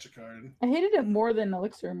fun Magic card. I hated it more than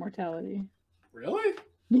Elixir Immortality. Really?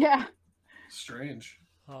 Yeah. Strange.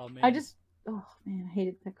 Oh man. Oh man, I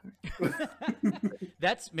hated that card.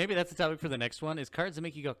 That's the topic for the next one, is cards that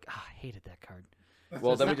make you go, I hated that card.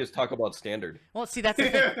 Well, then we just talk about standard. Well, see, that's the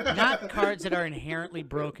thing. Not cards that are inherently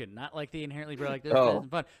broken. Not like the inherently broken, like this Oh.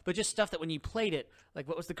 fun, but just stuff that when you played it, like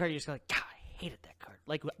what was the card? You're just like, God, I hated that card.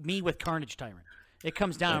 Like me with Carnage Tyrant. It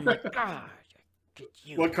comes down, I'm like, God,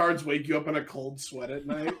 you. What cards wake you up in a cold sweat at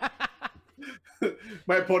night?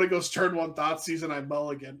 My opponent goes turn 1 Thoughtseize and I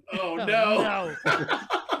mulligan. Oh no! No.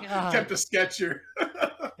 God. Kept a sketcher.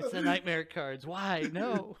 It's the nightmare cards. Why?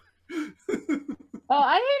 No. Oh,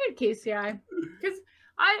 I hated KCI because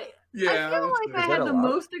I Yeah, feel that's like good. I Is that had a the lot?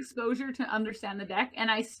 most exposure to understand the deck, and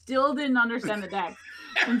I still didn't understand the deck.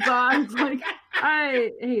 And so I was like,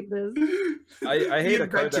 I hate this. I hate The a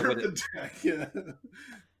card that inventor would. of the deck, yeah.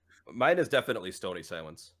 Mine is definitely Stony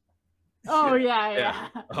Silence. Oh yeah.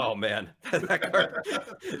 Oh man,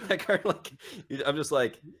 that card, like, I'm just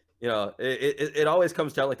like, you know, it always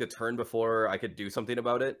comes down like the turn before I could do something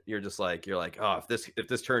about it. You're like, oh, if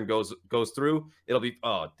this turn goes through, it'll be,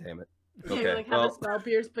 oh damn it. You Okay, like have well, a spell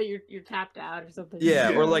pierce, but you're tapped out or something. yeah,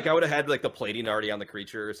 or Yeah. like I would have had like the plating already on the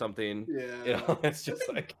creature or something. Yeah. You know, it's just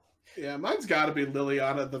like, Yeah, mine's got to be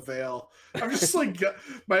Liliana the Veil. I'm just like,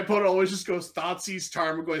 my opponent always just goes Thoughtseize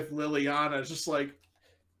Tarmogoyf Liliana. It's just like,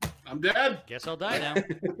 I'm dead. Guess I'll die now.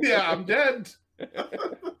 Yeah, I'm dead.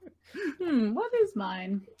 What is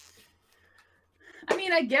mine? I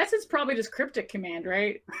mean, I guess it's probably just Cryptic Command,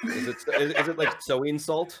 right? is it like Sowing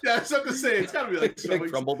Salt? Yeah, I was about to say, it's got to be like, Like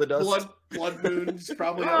Crumble the Dust? Blood Moon's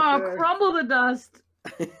probably Oh, out there. Crumble the Dust.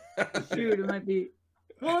 Shoot, it might be.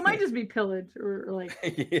 Well, it might just be Pillage or like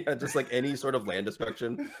Yeah, just like any sort of land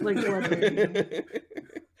destruction. Blood Moon.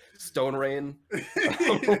 Stone Rain.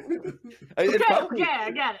 Okay, It's probably, okay,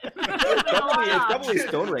 I get it. it's probably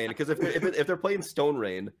Stone Rain, because if they're playing Stone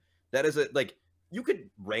Rain, that is like, you could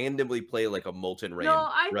randomly play like a Molten Rain, No,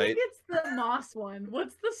 I right? think it's the Moss one.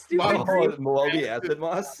 What's the stupid Wow. green? Moldy Acid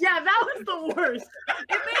Moss. Yeah, that was the worst. If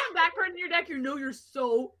they have that card in your deck, you know you're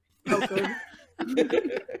so good.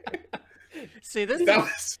 See, this That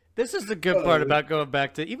was, this is the good part about going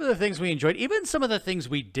back to even the things we enjoyed. Even some of the things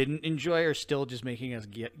we didn't enjoy are still just making us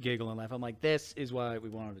giggle and laugh. I'm like, this is why we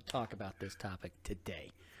wanted to talk about this topic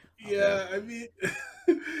today. yeah, I mean,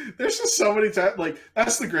 there's just so many times. Like,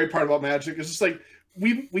 that's the great part about Magic. It's just like,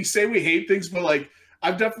 we say we hate things, but like,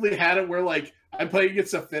 I've definitely had it where like, I'm playing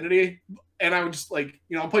against Affinity, and I would just like,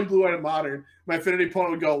 you know, I'm playing Blue White and Modern. My Affinity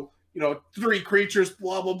opponent would go, you know, 3 creatures,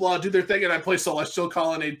 blah, blah, blah, do their thing, and I play Celestial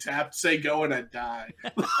Colonnade tapped, say go, and I die.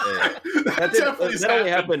 That only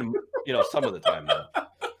happened, you know, some of the time though.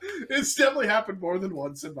 It's definitely happened more than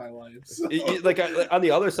once in my life. So. Like on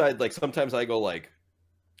the other side, like sometimes I go like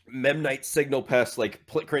Memnite Signal Pest, like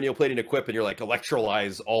Cranial Plating Equip, and you're like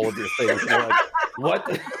electrolyze all of your things. And you're like,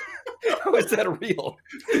 what? How is that real?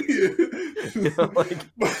 You know, like,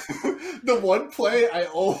 the one play I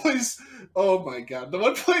always, oh my god, the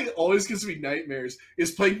one play always gives me nightmares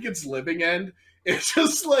is playing against Living End. It's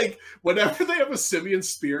just like whenever they have a Simian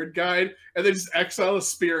Spirit Guide and they just exile a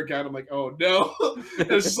Spirit Guide, I'm like, oh no.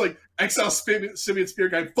 And it's just like exile Simian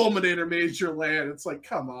Spirit Guide, Fulminator Major Land. It's like,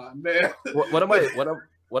 come on, man. one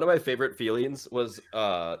of my favorite feelings was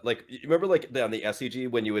like, you remember like on the SEG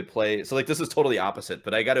when you would play, so like this is totally opposite,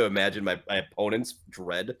 but I got to imagine my opponent's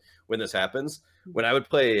dread when this happens. When I would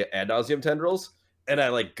play Ad Nauseam Tendrils and I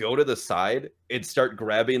like go to the side and start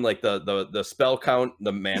grabbing like the spell count,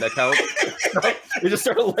 the mana count, you just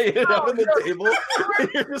start laying it out on the table. And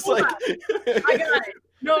you're just like, I got it.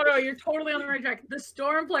 No, you're totally on the right track. The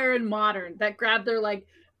Storm player in Modern that grabbed their like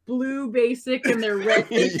blue basic and their red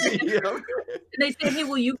basic, Yeah. and they say, "Hey,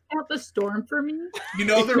 will you count the Storm for me?" You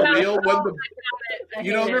know they're Yeah, real when no, the I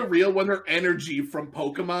you know hate they're it. real when they're energy from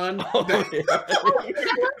Pokemon. Oh, yeah.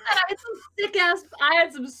 I had some sick ass. I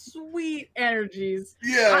had some sweet energies.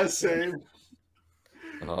 Yeah, same.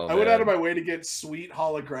 Oh, I went man. out of my way to get sweet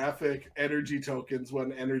holographic energy tokens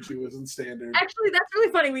when energy was in standard. Actually, that's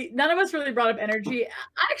really funny. None of us really brought up energy.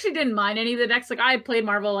 I actually didn't mind any of the decks. Like I played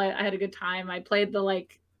Marvel. I had a good time. I played the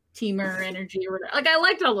like Teamer energy or whatever. Like I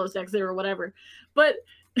liked all those decks. They were whatever. But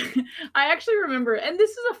I actually remember, and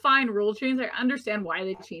this is a fine rule change. I understand why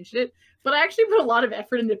they changed it, but I actually put a lot of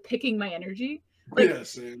effort into picking my energy. Like, Yeah,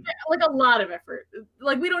 same. like a lot of effort.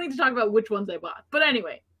 Like we don't need to talk about which ones I bought. But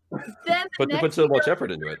anyway, then the But you put next so much year,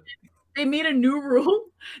 effort into it. they made a new rule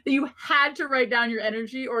that you had to write down your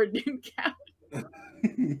energy or it didn't count.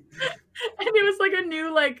 And it was like a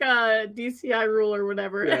new like DCI rule or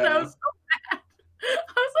whatever. And I Yeah. was so mad.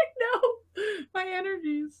 I was like, no, my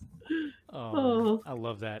energies. Oh, I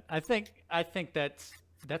love that. I think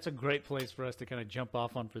that's a great place for us to kind of jump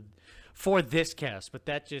off on for this cast. But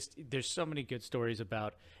that just, there's so many good stories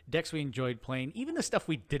about decks we enjoyed playing. Even the stuff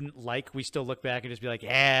we didn't like, we still look back and just be like,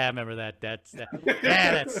 yeah, I remember that. Yeah,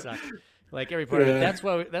 that sucked. like every part of it.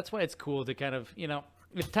 Yeah. That's why it's cool to kind of,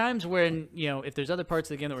 at times when, if there's other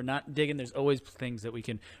parts of the game that we're not digging, there's always things that we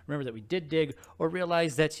can remember that we did dig, or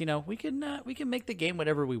realize that, we can make the game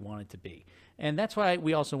whatever we want it to be. And that's why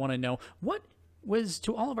we also want to know what was,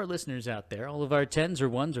 to all of our listeners out there, all of our tens or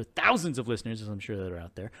ones or thousands of listeners, as I'm sure that are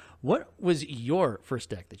out there, what was your first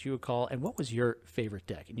deck that you would call, and what was your favorite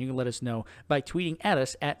deck? And you can let us know by tweeting at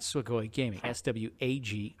us at Swagoi Gaming,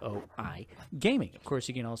 SWAGOI Gaming. Of course,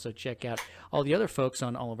 you can also check out all the other folks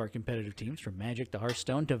on all of our competitive teams, from Magic to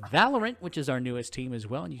Hearthstone to Valorant, which is our newest team as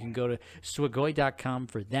well, and you can go to swagoi.com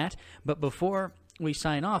for that. But before we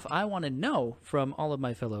sign off, I want to know from all of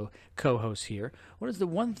my fellow co-hosts here, what is the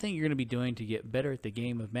one thing you're going to be doing to get better at the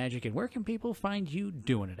game of Magic, and where can people find you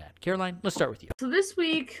doing it at? Caroline, let's start with you. So this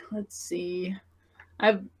week, let's see. I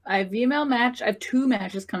have VML match. I have 2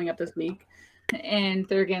 matches coming up this week, and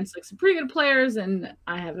they're against some pretty good players, and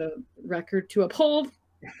I have a record to uphold.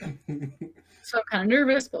 So I'm kind of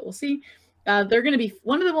nervous, but we'll see. They're going to be,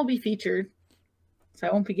 one of them will be featured, so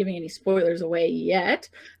I won't be giving any spoilers away yet.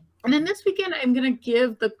 And then this weekend, I'm going to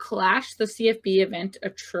give the Clash, the CFB event,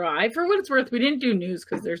 a try. For what it's worth, we didn't do news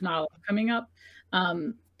because there's not a lot coming up.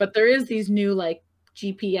 But there is these new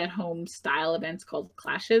GP at home style events called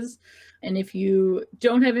Clashes. And if you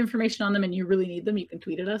don't have information on them and you really need them, you can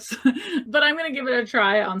tweet at us. But I'm going to give it a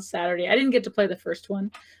try on Saturday. I didn't get to play the first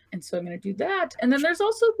one, and so I'm going to do that. And then there's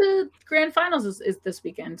also the grand finals is this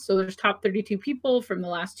weekend. So there's top 32 people from the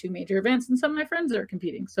last 2 major events, and some of my friends are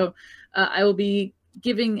competing. So I will be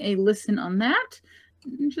giving a listen on that,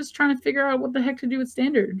 and just trying to figure out what the heck to do with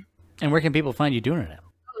Standard. And where can people find you doing it at?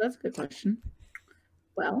 Oh, that's a good question.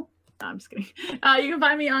 Well, no, I'm just kidding. You can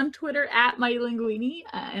find me on Twitter at Mighty Linguini,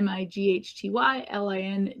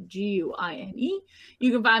 MIGHTYLINGUINE.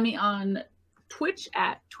 You can find me on Twitch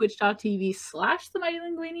at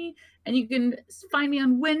twitch.tv/themightylinguini, and you can find me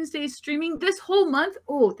on Wednesdays streaming this whole month.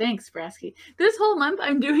 Oh, thanks, Brasky. This whole month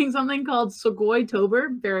I'm doing something called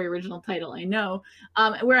Sugoi-tober, very original title, I know,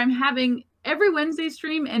 where I'm having every Wednesday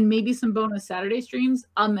stream and maybe some bonus Saturday streams,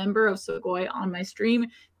 a member of Sugoi on my stream.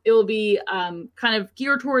 It will be kind of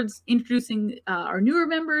geared towards introducing our newer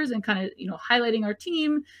members and kind of, highlighting our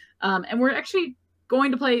team. And we're actually going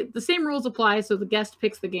to play, the same rules apply, so the guest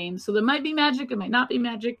picks the game. So there might be Magic, it might not be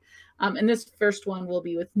Magic. And this first one will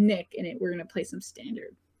be with Nick, and we're going to play some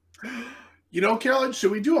Standard. Caroline,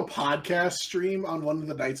 should we do a podcast stream on one of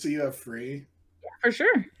the nights that you have free? Yeah, for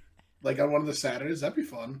sure. Like on one of the Saturdays? That'd be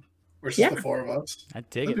fun. Versus the 4 of us. I'd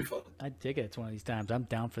dig it. I'd dig it. It's one of these times. I'm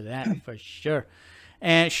down for that, for sure.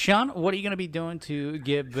 And Sean, what are you going to be doing to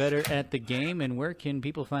get better at the game, and where can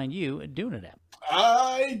people find you doing it at?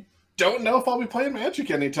 I don't know if I'll be playing Magic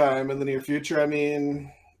anytime in the near future. I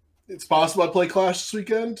mean, it's possible I play Clash this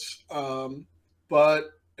weekend, but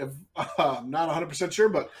I'm not 100% sure.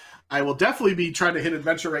 But I will definitely be trying to hit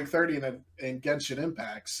Adventure Rank 30 in Genshin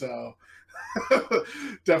Impact. So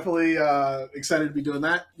definitely excited to be doing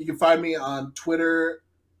that. You can find me on Twitter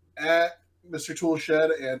at Mr.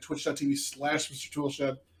 Toolshed and twitch.tv/Mr.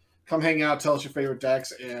 Toolshed. Come hang out, tell us your favorite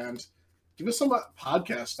decks, and give us some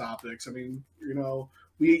podcast topics. I mean,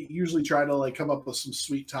 we usually try to come up with some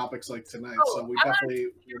sweet topics like tonight. So we definitely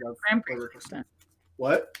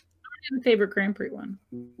What? My favorite Grand Prix one.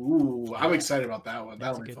 Ooh, I'm excited about that one.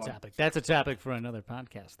 That's a good topic. That's a topic for another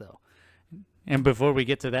podcast, though. And before we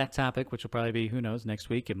get to that topic, which will probably be, who knows, next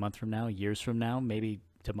week, a month from now, years from now, maybe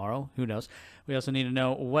tomorrow, who knows, we also need to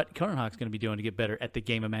know what Conan Hawk's going to be doing to get better at the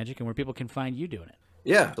game of Magic, and where people can find you doing it.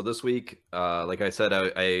 Yeah, so this week, like I said,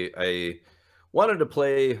 I wanted to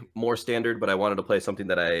play more Standard, but I wanted to play something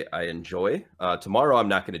that I enjoy. Tomorrow, I'm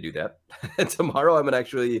not going to do that. Tomorrow, I'm going to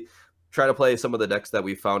actually try to play some of the decks that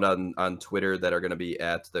we found on Twitter that are going to be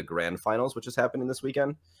at the Grand Finals, which is happening this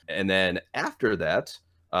weekend. And then after that,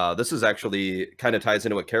 this is actually kind of ties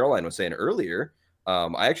into what Caroline was saying earlier.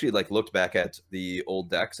 I actually looked back at the old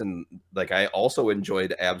decks, and I also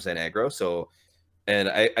enjoyed Abs and Aggro. So, and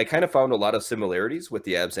I kind of found a lot of similarities with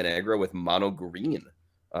the Abs and Aggro with mono green.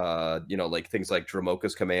 Things like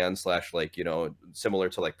Dromoka's Command / similar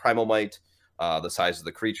to Primal Might, the size of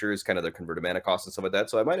the creatures, kind of their converted mana cost and stuff like that.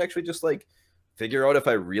 So I might actually just figure out if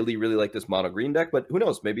I really, really like this mono green deck. But who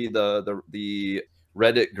knows? Maybe the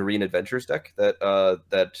red green adventures deck that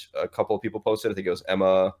a couple of people posted. I think it was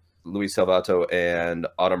Emma, Luis Salvato, and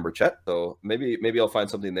Autumn Burchett. So maybe I'll find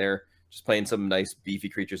something there. Just playing some nice beefy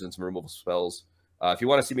creatures and some removal spells. If you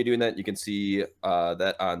want to see me doing that, you can see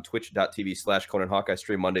that on twitch.tv/Conan Hawk. I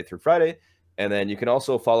stream Monday through Friday. And then you can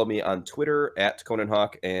also follow me on Twitter at Conan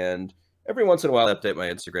Hawk. And every once in a while, I update my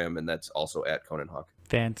Instagram, and that's also at Conan Hawk.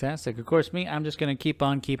 Fantastic. Of course, me, I'm just going to keep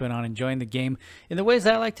on keeping on enjoying the game in the ways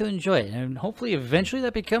that I like to enjoy it. And hopefully, eventually,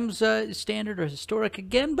 that becomes standard or historic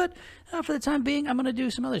again. But for the time being, I'm going to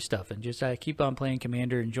do some other stuff and just keep on playing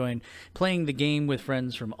Commander, enjoying playing the game with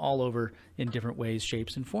friends from all over in different ways,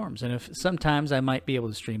 shapes, and forms. And if sometimes I might be able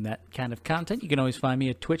to stream that kind of content, you can always find me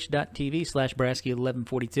at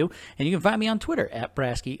twitch.tv/Brasky1142. And you can find me on Twitter at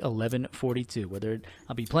Brasky1142. Whether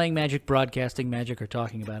I'll be playing Magic, broadcasting Magic, or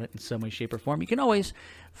talking about it in some way, shape, or form, you can always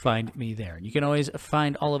find me there. And you can always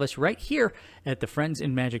find all of us right here at the Friends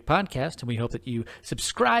in Magic podcast. And we hope that you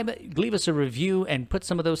subscribe, leave us a review, and put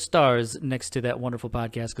some of those stars next to that wonderful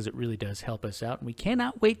podcast because it really does help us out. And we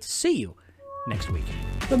cannot wait to see you next week.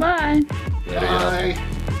 Bye-bye. Later, y'all.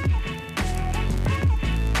 Bye.